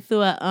invited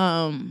to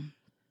a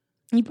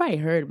You probably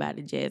heard about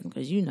it, Jasmine,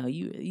 because you know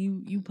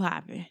you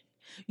popping,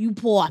 you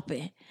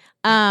popping.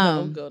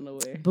 Don't go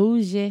nowhere.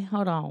 Bougie.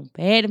 Hold on.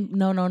 Bad.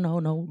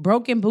 No.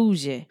 Broken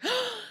Bougie.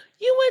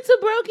 You went to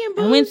Broken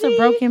Bougie? I went to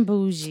Broken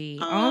Bougie.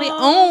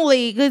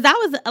 Only because I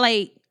was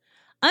like,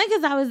 only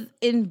because I was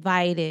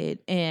invited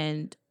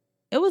and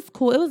it was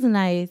cool. It was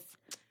nice.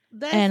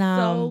 That's and,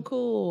 so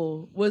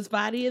cool. Was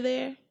Fadia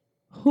there?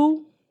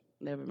 Who?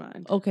 Never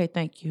mind. Okay,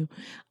 thank you. It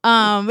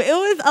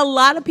was a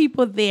lot of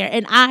people there,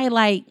 and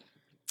I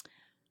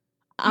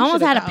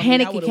almost had a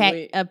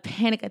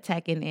panic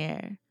attack in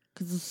there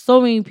because there's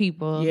so many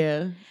people.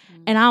 Yeah,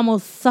 and I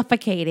almost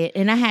suffocated,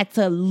 and I had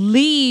to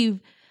leave.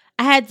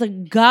 I had to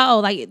go.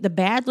 Like the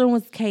bathroom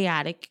was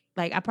chaotic.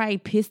 Like I probably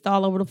pissed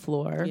all over the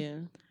floor. Yeah.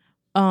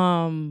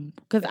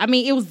 Because I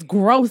mean it was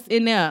gross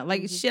in there.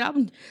 Like shit,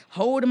 I'm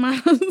holding my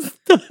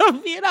stuff.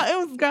 You know,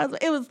 it was gross.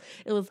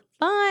 It was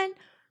fun.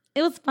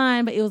 It was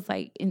fun, but it was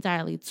like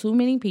entirely too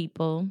many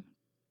people.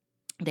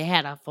 They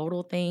had a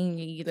photo thing.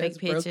 You could take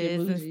pictures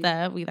and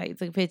stuff. We like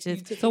took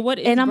pictures. So what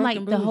is and I'm Broken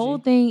like, Bougie? the whole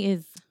thing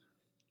is.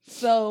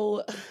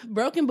 So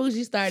Broken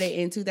Bougie started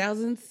in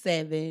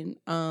 2007.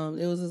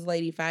 It was this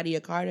lady,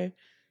 Fadia Carter,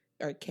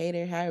 or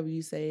Cater, however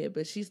you say it.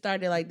 But she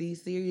started like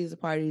these series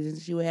of parties,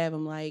 and she would have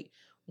them like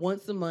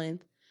once a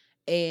month.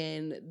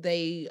 And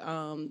they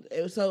so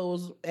it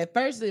was at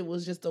first it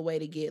was just a way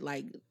to get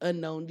like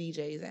unknown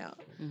DJs out.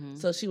 Mm-hmm.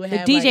 So she would The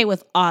have DJ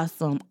was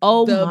awesome.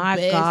 Oh the my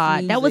best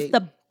God. That was music.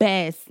 the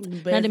best.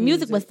 Now the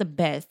music was music. the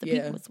best. The Yeah.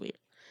 people was weird.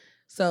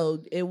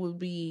 So it would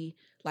be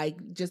like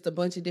just a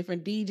bunch of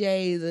different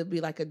DJs. It'd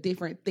be like a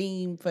different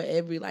theme for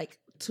every like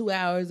 2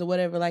 hours or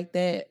whatever like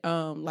that.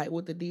 Like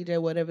with the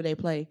DJ, whatever they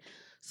play.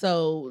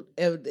 So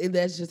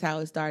that's just how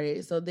it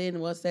started. So then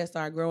once that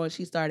started growing,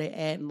 she started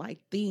adding like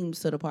themes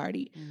to the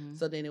party. Mm-hmm.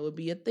 So then it would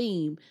be a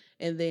theme,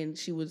 and then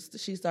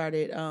she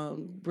started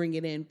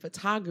bringing in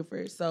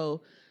photographers.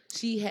 So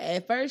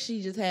at first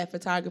she just had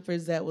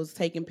photographers that was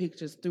taking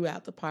pictures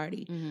throughout the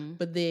party. Mm-hmm.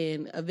 But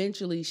then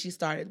eventually she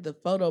started the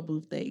photo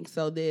booth thing.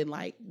 So then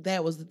like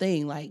that was the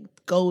thing, like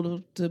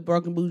go to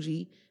Broken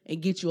Bougie and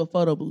get you a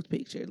photo booth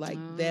picture. Like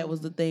that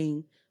was the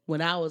thing when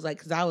I was like,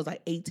 because I was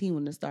like 18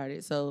 when it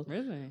started. So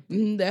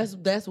really,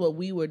 that's what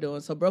we were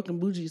doing. So Broken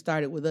Bougie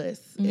started with us,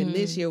 and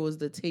this year was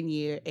the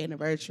 10-year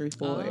anniversary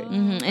for it.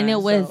 Mm-hmm. And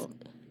it was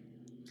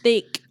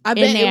thick. I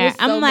bet in there. it was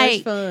so I'm like,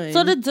 much fun.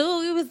 so the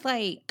dude, he was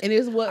like, and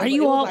it's what are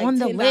you all like on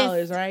the $10,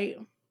 list? right?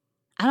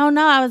 I don't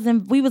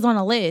know. We was on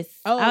a list.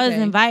 Oh, I was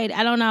okay. invited.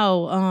 I don't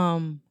know.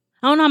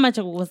 I don't know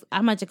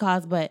how much it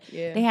cost, but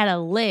Yeah. they had a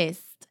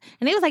list.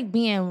 And they was like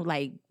being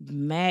like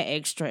mad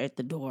extra at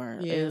the door.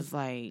 Yeah. It was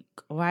like,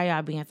 why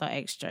y'all being so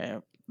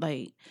extra?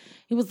 Like,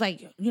 he was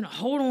like,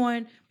 hold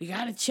on, we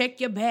gotta check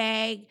your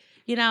bag,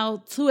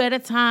 2 at a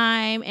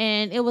time.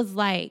 And it was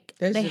like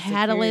That's they just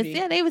had a list. security.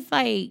 Yeah, they was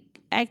like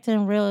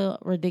acting real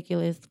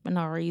ridiculous for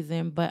no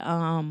reason. But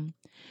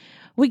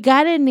we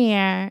got in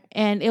there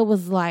and it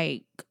was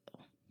like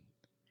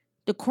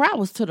the crowd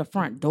was to the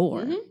front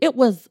door. Mhm. It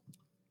was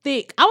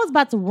thick. I was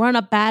about to run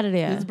up out of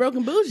there It's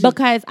Broken Bougie.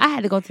 because I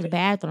had to go to the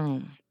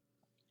bathroom.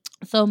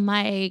 So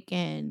Mike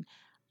and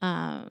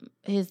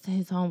his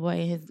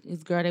homeboy and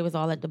his girl, they was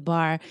all at the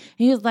bar. And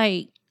he was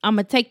like, I'm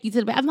gonna take you to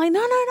the bathroom. I'm like,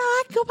 no,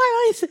 I can go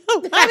by myself.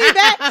 I'll be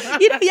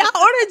back.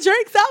 Y'all order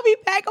drinks, I'll be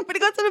back. I'm gonna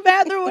go to the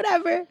bathroom,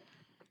 whatever.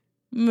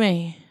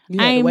 Man. you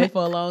had to wait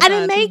for a long I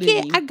time. didn't make too,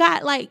 it. didn't I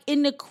got like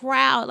in the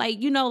crowd, like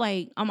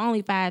I'm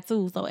only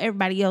 5'2", so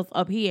everybody else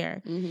up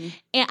here, you?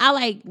 and I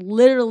like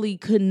literally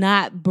could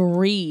not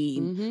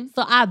breathe. Mm-hmm.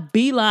 So I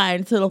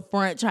beeline to the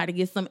front, try to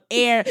get some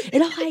air,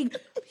 and I'm like,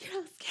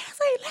 excuse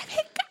me, let me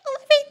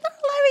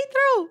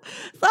through.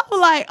 So I'm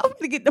like, I'm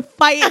gonna get the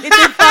fight in this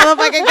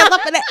motherfucker because I'm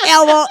gonna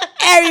elbow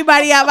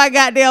everybody out my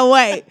goddamn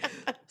way.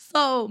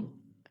 So,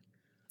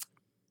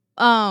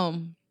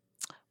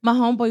 my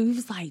homeboy, he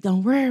was like,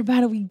 don't worry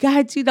about it. We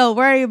got you. Don't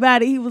worry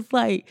about it. He was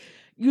like,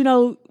 you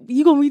going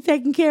to be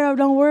taken care of.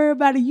 Don't worry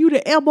about it. You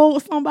the elbow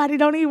with somebody.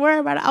 Don't even worry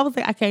about it. I was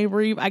like, I can't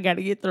breathe. I got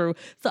to get through.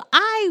 So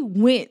I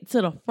went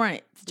to the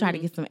front to try to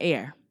get some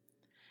air.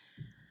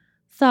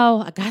 So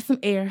I got some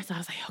air. So I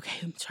was like, okay,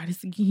 let me try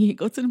this again.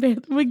 Go to the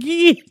bathroom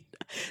again.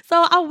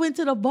 So I went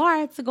to the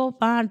bar to go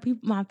find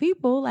my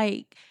people.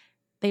 Like,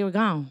 they were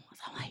gone.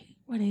 So I'm like,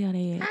 where the hell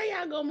they at? How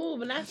y'all gonna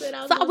move? And I said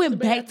I was So I going went the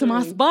back to my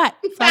bathroom. spot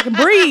so I can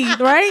breathe,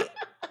 right?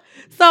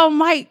 So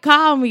Mike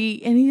called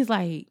me and he's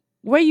like,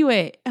 where you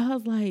at? And I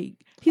was like,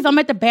 I'm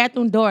at the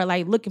bathroom door,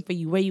 like looking for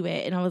you. Where you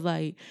at? And I was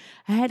like,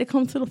 I had to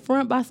come to the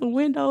front by some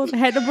windows. I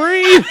had to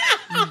breathe.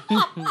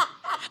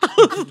 I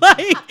was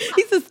like,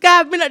 he said, Sky,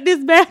 I've been at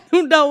this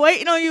bathroom door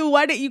waiting on you.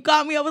 Why didn't you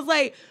call me? I was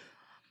like,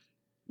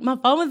 my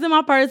phone was in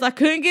my purse. I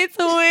couldn't get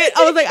to it.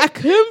 I was like, I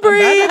couldn't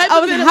breathe. I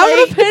was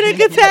having a panic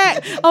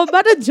attack. I was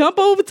about to jump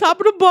over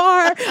top of the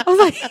bar. I was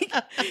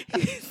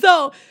like,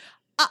 so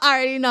I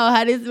already know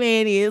how this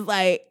man is.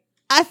 Like,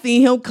 I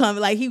seen him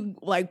coming. Like, he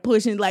like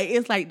pushing. Like,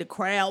 it's like the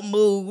crowd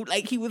moved.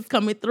 Like, he was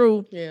coming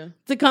through Yeah.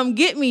 to come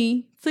get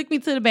me. Took me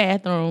to the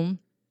bathroom.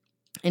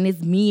 and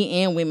it's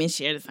me and women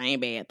share the same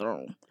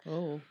bathroom.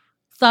 Oh.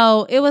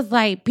 So it was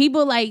like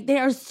people like they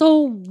are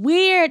so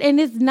weird, and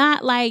it's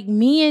not like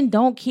men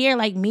don't care.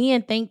 Like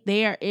men think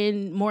they're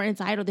more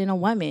entitled than a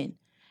woman.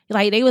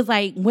 Like they was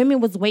like women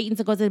was waiting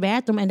to go to the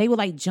bathroom, and they would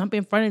like jump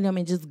in front of them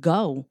and just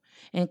go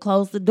and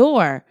close the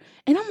door.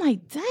 And I'm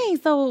like, dang.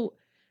 So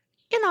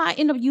I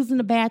end up using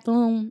the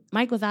bathroom.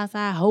 Mike was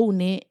outside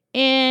holding it,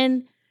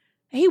 and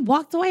he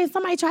walked away, and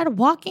somebody tried to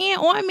walk in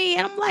on me,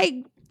 and I'm like,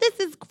 this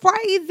is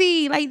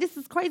crazy. Like, this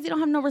is crazy. Don't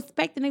have no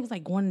respect. And they was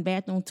like going in the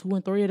bathroom 2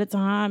 and 3 at a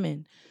time.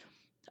 And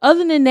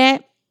other than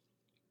that,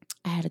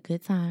 I had a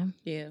good time.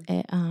 Yeah.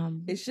 At,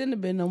 it shouldn't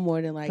have been no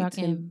more than like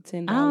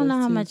 $10. I don't know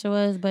how much it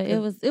was, but it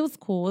was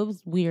cool. It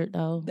was weird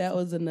though. That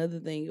was another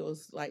thing. It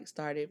was like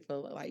started for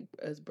like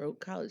us broke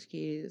college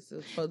kids.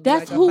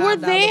 That's like who were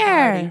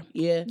there. Party.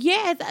 Yeah.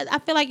 Yes, I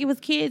feel like it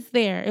was kids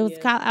there. It was.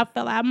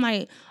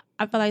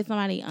 I feel like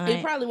somebody.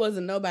 It probably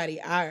wasn't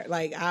nobody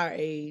our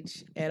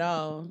age at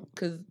all,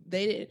 because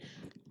they didn't.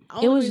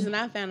 Only reason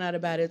I found out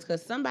about it is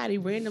because somebody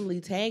randomly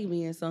tagged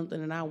me in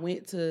something, and I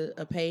went to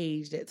a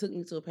page that took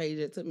me to a page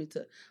that took me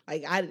to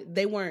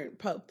they weren't.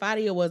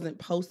 Fadia wasn't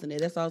posting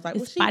it. That's why I was like,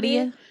 "Was she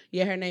Fadia?"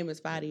 Yeah, her name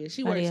is Fadia.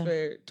 She works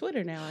for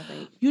Twitter now, I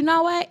think. You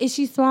know what? Is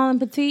she small and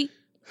petite?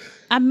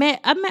 I met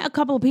a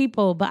couple of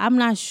people, but I'm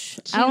not.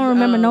 I don't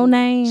remember no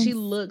names. She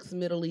looks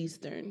Middle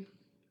Eastern.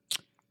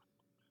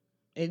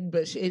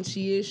 But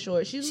she is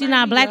short. She's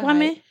not a black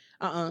woman.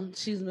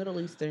 She's Middle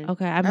Eastern.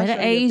 Okay, I met an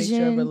Asian.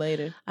 Picture of her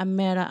later. I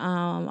met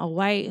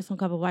some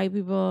couple of white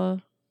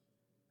people.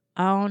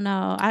 I don't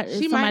know.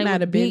 She might not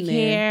have been big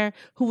hair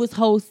who was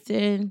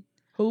hosting.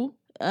 Who?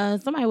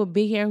 Somebody with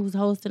big hair who's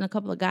hosting a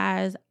couple of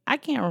guys. I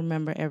can't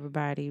remember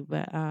everybody,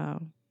 but I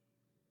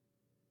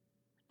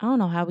don't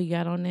know how we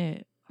got on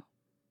that.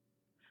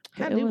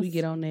 How did we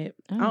get on that?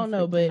 I don't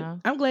know, but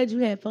I'm glad you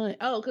had fun.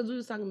 Oh, because we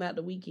was talking about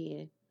the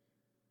weekend.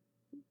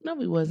 No,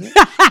 we wasn't.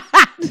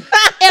 It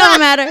don't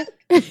matter.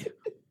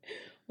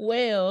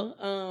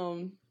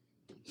 Well,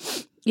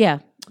 yeah,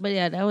 but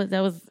yeah, that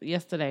was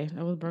yesterday.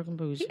 That was Broken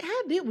Bougie.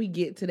 How did we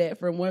get to that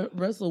from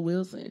Russell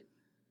Wilson?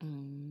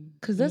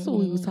 Because that's what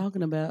we was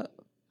talking about.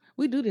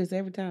 We do this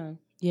every time.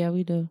 Yeah,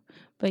 we do.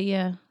 But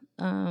yeah,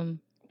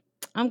 I'm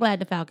glad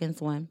the Falcons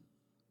won.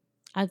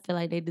 I feel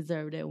like they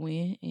deserved that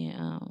win,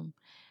 and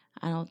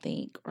I don't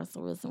think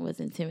Russell Wilson was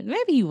intimidated.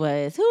 Maybe he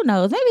was. Who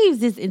knows? Maybe he was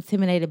just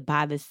intimidated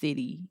by the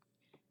city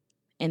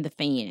and the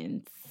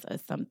fans or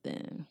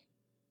something.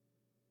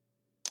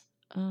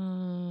 I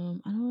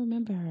don't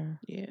remember her.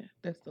 Yeah,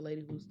 that's the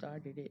lady who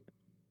started it.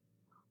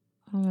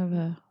 I don't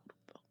remember.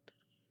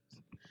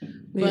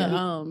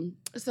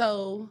 But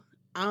so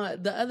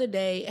the other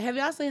day, have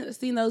y'all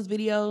seen those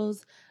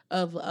videos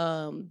of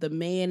the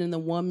man and the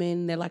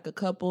woman? They're like a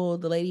couple.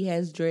 The lady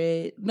has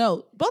dread.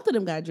 No, both of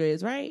them got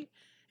dreads, right?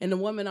 And the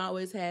woman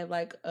always have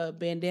like a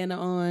bandana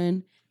on.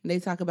 And they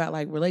talk about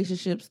like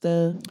relationship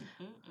stuff.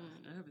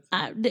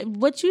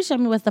 What you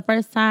showed me was the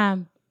first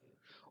time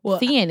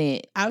seeing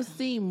it. I've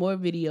seen more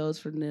videos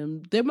from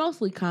them. They're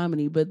mostly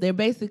comedy, but they're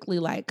basically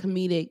like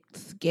comedic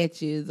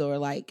sketches or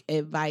like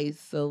advice.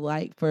 So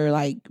like for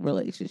like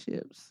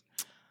relationships.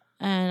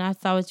 And I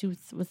saw what you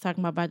was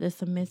talking about the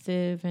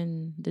submissive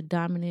and the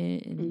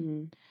dominant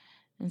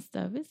and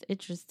stuff. It's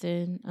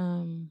interesting.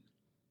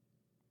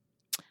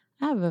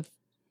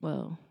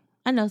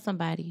 I know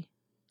somebody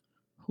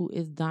who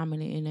is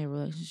dominant in their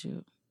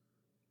relationship.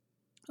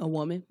 A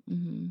woman?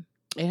 Mm-hmm.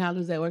 And how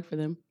does that work for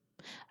them?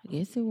 I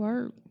guess it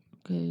worked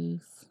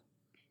because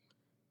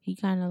he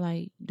kind of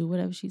like do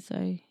whatever she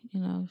say.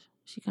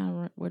 She kind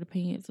of wear the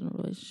pants in the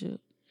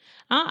relationship.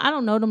 I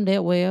don't know them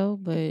that well,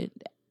 but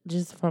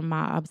just from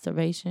my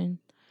observation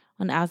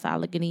on the outside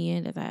looking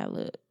in, that's how I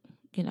look.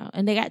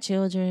 And they got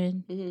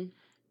children.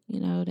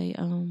 Mm-hmm. They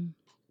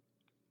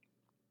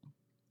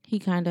he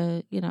kind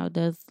of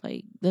does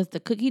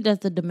the cook. He does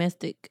the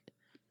domestic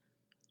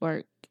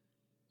work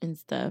and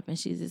stuff, and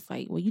she's just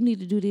like, well, you need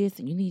to do this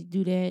and you need to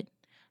do that.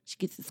 She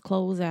gets his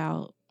clothes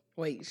out.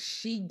 Wait,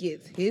 she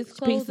gets his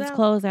clothes out? She picks his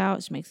clothes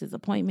out. She makes his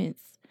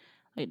appointments,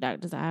 like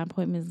doctor's eye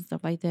appointments and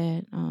stuff like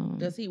that.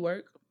 Does he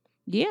work?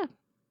 Yeah,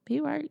 he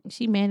worked.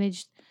 She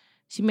managed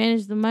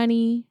the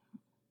money.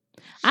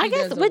 I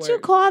guess what you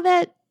call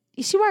that?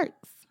 She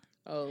works.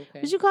 Oh,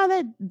 okay. Would you call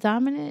that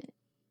dominant?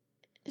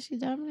 Is she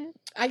dominant?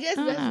 I guess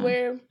that's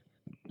where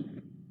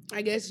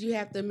I guess you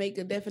have to make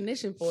a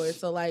definition for it.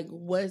 So, like,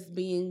 what's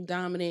being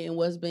dominant and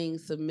what's being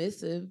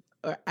submissive,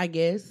 or I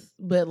guess,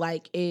 but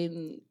like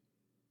in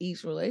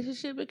each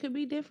relationship, it could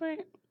be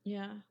different.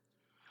 Yeah,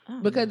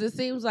 because it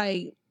seems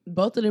like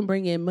both of them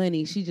bring in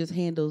money. She just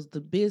handles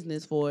the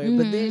business for it,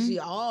 but then she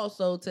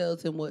also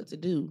tells him what to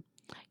do.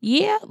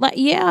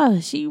 Yeah,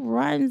 she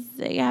runs.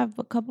 They have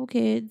a couple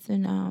kids,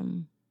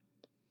 and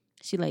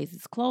she lays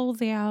his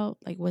clothes out,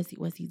 like what's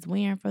he's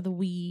wearing for the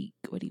week,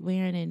 what he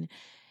wearing, and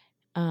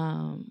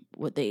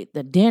what the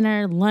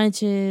dinner,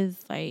 lunches,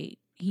 like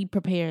he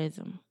prepares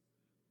them.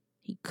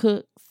 He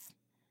cooks,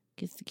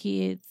 gets the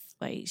kids,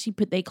 like she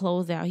put their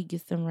clothes out, he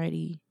gets them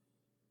ready.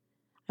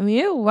 I mean,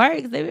 it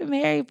works. They've been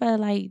married for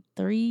like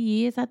 3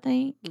 years, I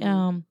think.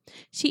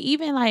 She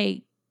even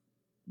like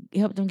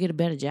helped them get a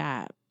better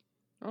job.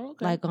 Oh,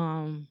 okay. Like,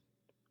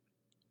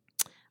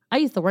 I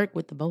used to work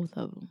with the both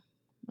of them,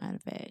 matter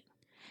of fact.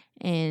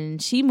 And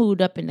she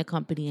moved up in the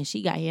company, and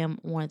she got him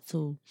on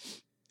to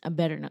a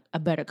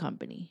better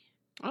company.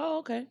 Oh,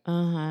 okay.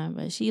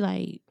 But she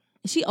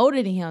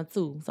older than him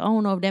too, so I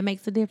don't know if that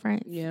makes a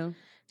difference. Yeah.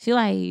 She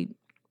like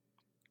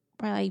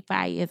probably like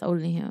 5 years older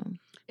than him.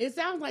 It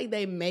sounds like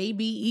they may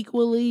be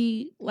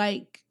equally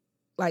like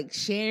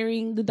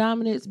sharing the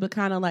dominance, but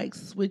kind of like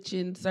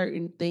switching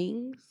certain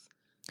things.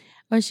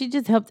 Or she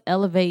just helped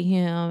elevate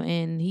him,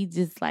 and he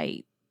just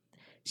like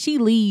she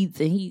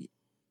leads, and he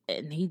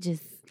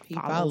just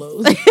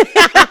follows.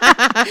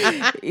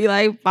 He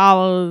like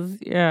follows.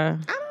 Yeah.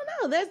 I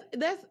don't know.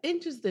 That's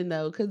interesting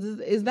though, because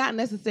it's not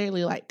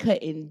necessarily like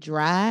cut and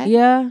dry.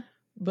 Yeah.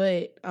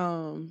 But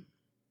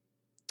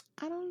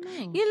I don't know.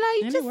 And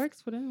it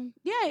works for them.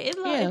 Yeah, if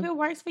it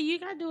works for you, you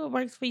gotta do what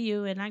works for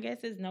you. And I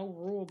guess there's no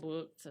rule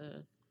book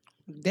to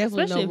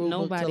Definitely especially no if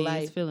rule book to nobody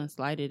life. is feeling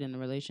slighted in the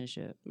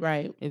relationship.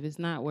 Right. If it's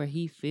not where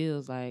he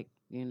feels like,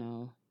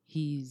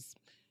 he's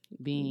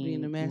being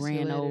ran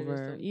emasculated or over.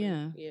 something.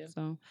 Yeah. Yeah.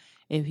 So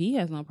if he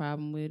has no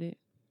problem with it,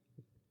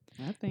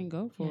 I think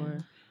go for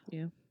it.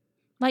 Yeah.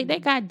 like they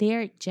got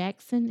Derek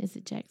Jackson. Is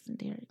it Jackson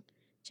Derek?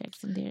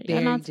 Jackson Derek.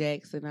 Derek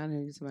Jackson. I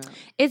know he's about.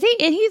 Is he?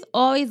 And he's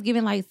always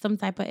giving like some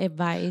type of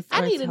advice.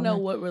 I or need to know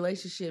telling- what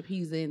relationship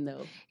he's in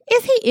though.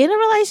 Is he in a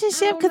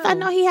relationship? I don't Because I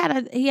know. know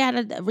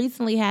he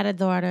recently had a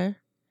daughter,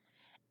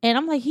 and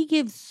I'm like, he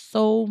gives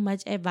so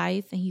much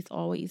advice, and he's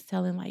always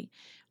telling like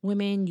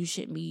women, you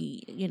shouldn't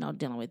be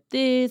dealing with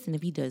this, and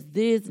if he does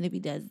this, and if he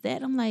does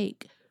that, I'm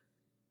like,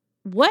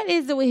 what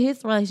is it with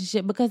his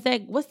relationship? Because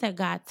what's that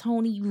guy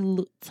Tony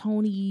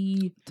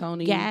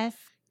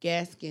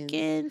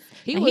Gaskins.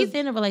 He's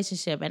in a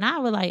relationship, and I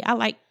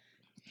like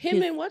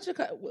him and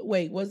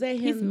wait, was that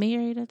him? he's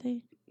married, I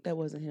think. That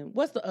wasn't him.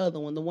 What's the other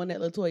one? The one that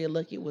LaToya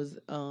Luckett was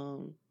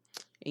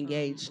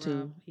engaged to.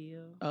 Rob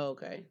Hill. Oh,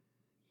 okay.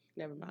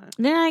 Never mind.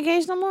 They're not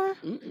engaged no more.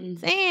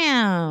 Mm-mm.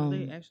 Damn.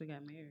 They actually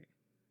got married.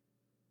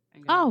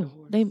 And got Oh,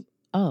 divorced. dang.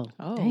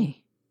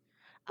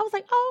 I was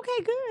like, oh,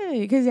 okay, good.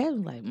 Because I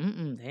was like,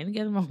 they didn't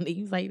get them on.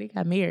 He was like, they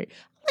got married.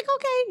 I'm like,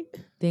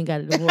 okay. Then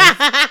got a divorce.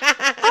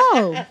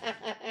 Oh.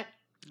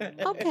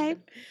 Okay.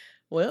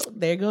 Well,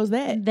 there goes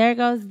that. There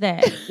goes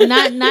that.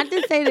 Not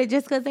to say that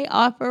just because they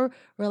offer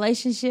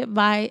relationship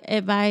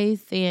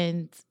advice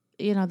and,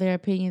 their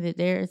opinion that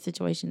their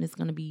situation is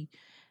going to be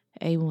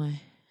A1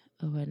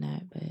 or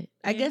whatnot. But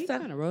I guess he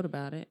kind of wrote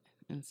about it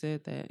and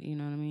said that, you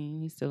know what I mean?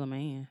 He's still a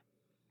man.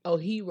 Oh,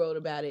 he wrote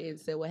about it and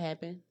said what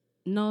happened?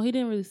 No, he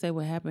didn't really say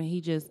what happened.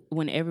 He just,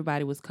 when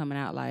everybody was coming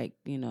out like,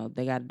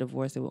 they got a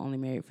divorce, they were only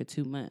married for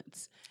 2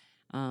 months.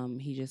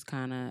 He just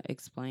kind of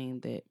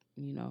explained that,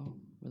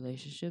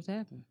 relationships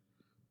happen.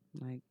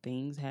 Like,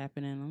 things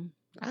happen in them.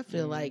 I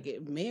feel like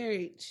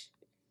marriage,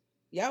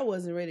 y'all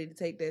wasn't ready to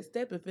take that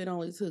step if it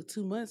only took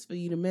 2 months for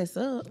you to mess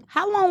up.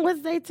 how long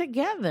was they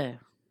together?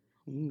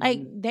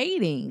 Like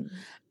dating?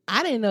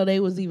 I didn't know they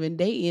was even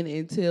dating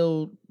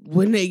until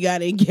when they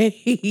got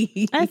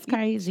engaged. That's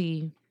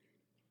crazy.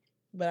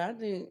 But I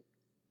think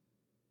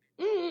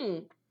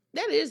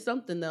that is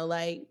something though.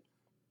 Like,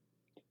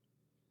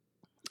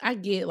 I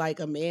get like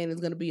a man is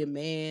gonna be a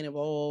man and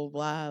blah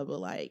blah, but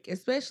like,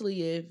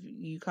 especially if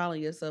you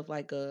calling yourself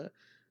like a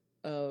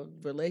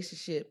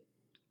relationship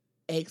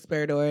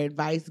expert or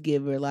advice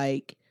giver,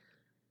 like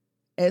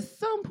at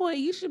some point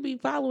you should be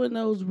following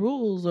those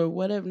rules or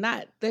whatever.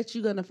 Not that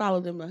you're gonna follow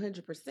them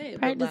 100%.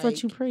 Practice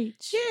what you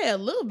preach. Yeah, a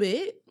little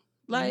bit.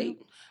 Like,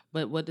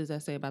 But what does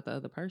that say about the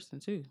other person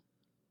too?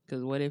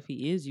 Because what if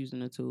he is using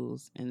the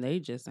tools and they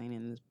just ain't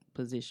in the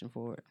position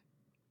for it?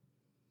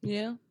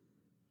 yeah.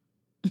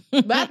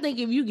 But I think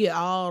if you get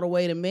all the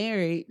way to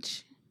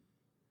marriage,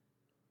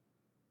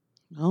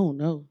 I don't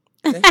know.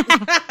 That's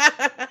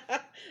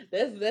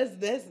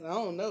I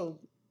don't know.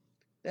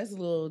 That's a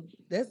little.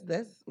 That's.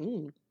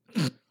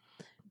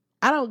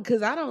 I don't.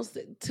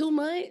 2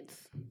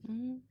 months.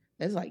 Mm-hmm.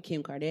 That's like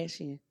Kim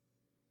Kardashian.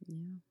 Yeah.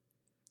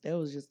 That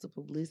was just a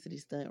publicity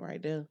stunt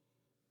right there.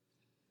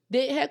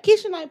 Did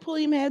Keisha Knight pull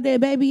him have that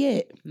baby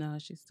yet? No,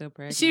 she's still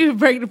pregnant. She was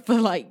pregnant for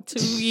like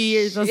 2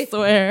 years, I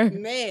swear.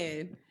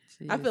 Man,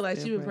 I feel like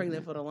she's been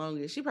pregnant for the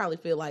longest. She probably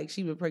feel like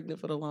she's been pregnant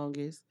for the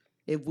longest.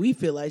 If we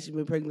feel like she's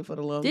been pregnant for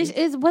the longest.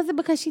 Was it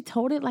because she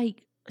told it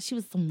like she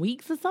was some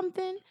weeks or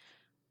something?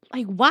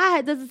 Like,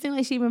 why does it seem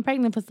like she's been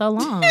pregnant for so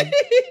long?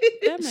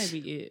 That may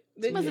be it.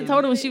 She must have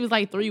told her when she was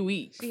like 3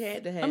 weeks. She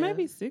had to have. Or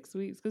maybe 6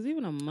 weeks, because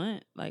even a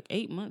month, like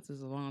 8 months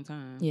is a long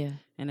time. Yeah.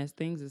 And as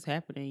things is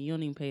happening, you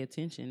don't even pay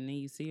attention. And then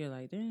you see her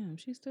like, damn,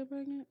 she's still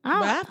pregnant? But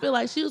I feel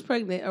like she was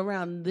pregnant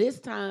around this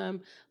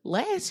time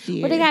last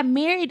year. Well, they got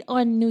married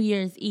on New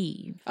Year's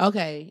Eve.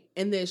 Okay.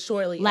 And then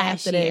shortly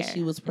Last after year, that,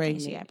 she was I think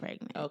pregnant. She got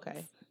pregnant.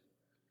 Okay.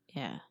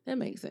 Yeah. That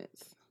makes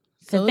sense.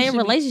 Because it their should be-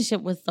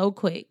 relationship was so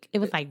quick. It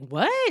was like,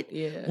 what?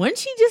 Yeah. Wasn't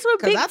she just with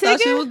Because Big I thought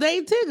she Tigger? was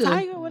dating Tigger.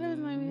 Tiger, whatever his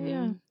name is.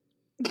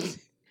 Yeah.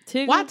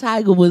 Tigger. Why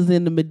Tiger was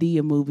in the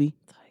Medea movie?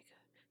 Tiger.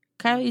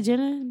 Kylie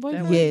Jenner That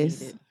boyfriend? wasn't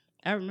Yes. needed.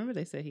 I remember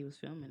they said he was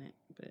filming it,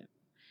 but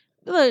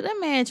Look, that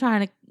man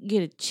trying to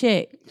get a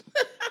check.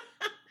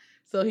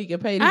 So he can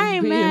pay these I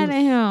ain't bills. mad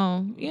at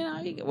him. You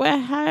know, well,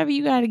 however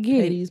you gotta Pay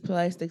get it. these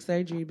plastic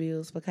surgery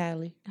bills for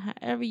Kylie.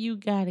 However you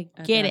gotta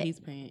I get doubt it.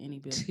 he's paying any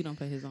bills. He don't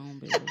pay his own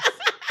bills.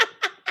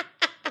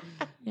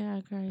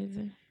 Yeah,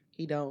 crazy.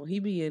 He don't. He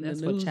be in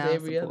That's the for news child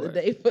every other support.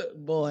 day. For, You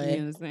boy,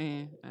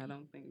 understand? I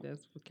don't think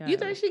that's for Kylie. you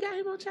think she got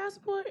him on child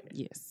support?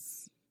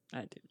 Yes,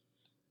 I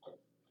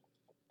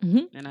do.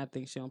 Mm-hmm. And I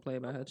think she don't play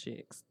about her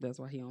checks. That's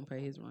why he don't pay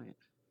his rent.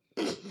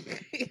 Well,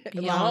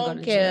 don't I go don't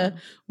to care jail.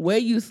 where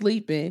you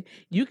sleeping.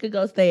 You could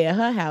go stay at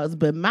her house,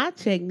 but my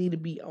check need to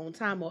be on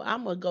time, or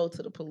I'm gonna go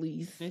to the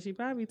police. And she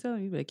probably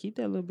telling you, better keep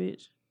that little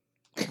bitch.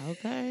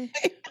 Okay.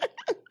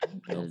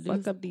 Don't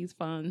fuck up these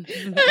funds.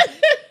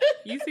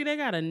 You see, they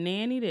got a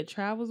nanny that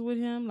travels with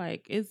him.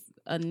 Like, it's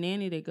a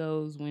nanny that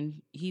goes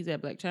when he's at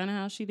Black China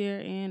House, she there,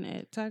 and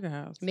at Tiger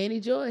House.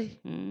 Nanny Joy.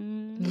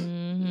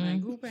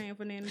 Like, who paying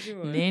for Nanny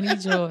Joy? Nanny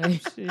Joy.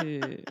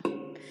 Shit.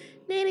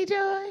 Nanny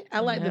Joy. I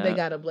like that they Yep.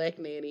 got a black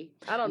nanny.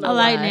 I don't know I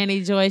like why.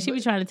 Nanny Joy. She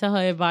be trying to tell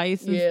her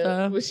advice and Yeah,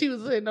 stuff. when she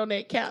was sitting on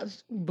that couch,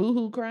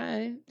 boohoo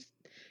crying.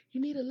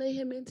 You need to let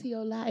him into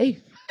your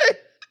life.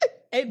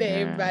 Ain't that Yeah.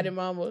 everybody,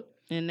 mama?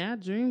 And now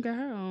Dream got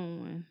her own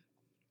one.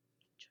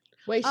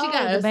 Wait, she Oh,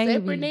 got the a baby.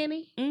 separate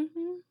nanny?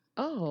 Mm-hmm.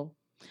 Oh.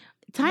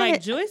 Tiny,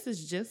 Like, Joyce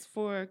is just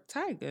for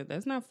Tiger.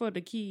 That's not for the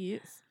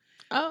kids.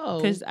 Oh.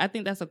 Because I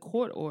think that's a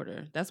court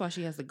order. That's why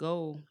she has to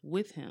go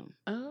with him.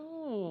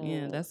 Oh.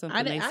 Yeah, that's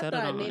something they settled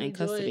thought on Nanny in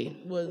custody.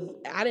 Joy was,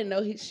 I didn't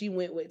know she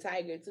went with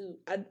Tiger, too.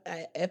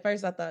 I at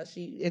first, I thought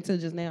until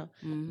just now,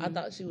 I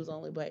thought she was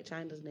only Black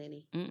China's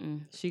nanny.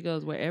 She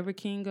goes wherever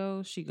King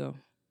goes, she go.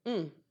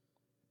 Mm.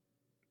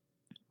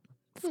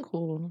 it's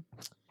cool.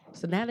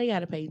 So now they got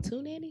to pay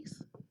 2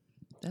 nannies?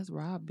 That's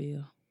Rob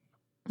Bill.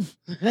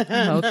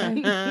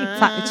 Okay.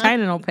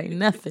 China don't pay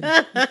nothing.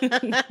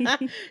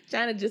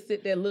 China just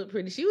sit there look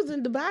pretty. She was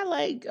in Dubai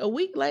like a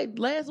week, like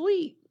last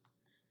week.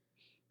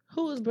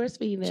 Who was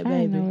breastfeeding that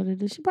China know baby? what to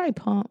do. She probably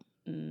pump.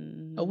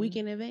 A week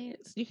in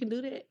advance? You can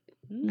do that?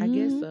 I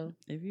guess so.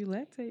 If you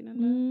lactate,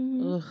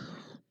 Ugh.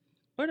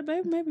 or the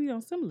baby maybe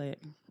on Similac.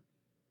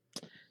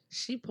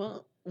 She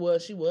pumped. Well,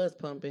 she was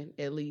pumping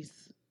at least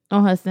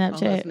On her on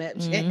Snapchat. her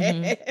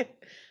Snapchat. Mhm.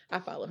 I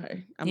follow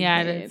her. Yeah, I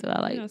a do fan. too. I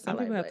like. Some I like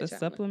people have Black to China.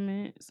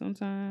 supplement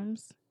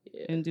sometimes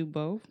Yeah, and do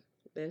both.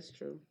 that's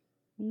true.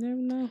 You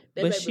never know.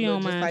 That But baby she look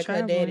don't just mind like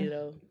traveling. her daddy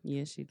though.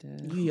 Yeah, she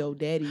does. You your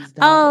daddy's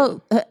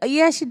daughter. Oh,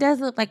 yeah, she does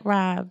look like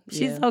Rob.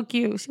 She's Yeah. so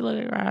cute. She look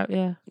like Rob.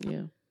 Yeah,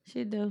 Yeah.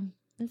 she do.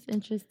 That's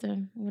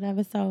interesting.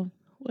 Whatever. So,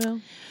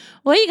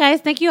 Well, you guys,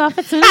 thank you all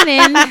for tuning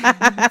in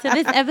to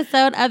this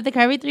episode of the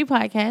Curvy 3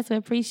 podcast. We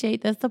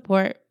appreciate the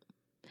support.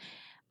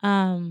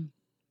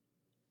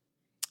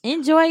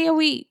 Enjoy your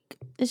week.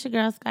 It's your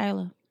girl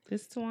Skylar.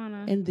 This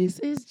Tawana. and this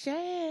is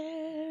Jazz.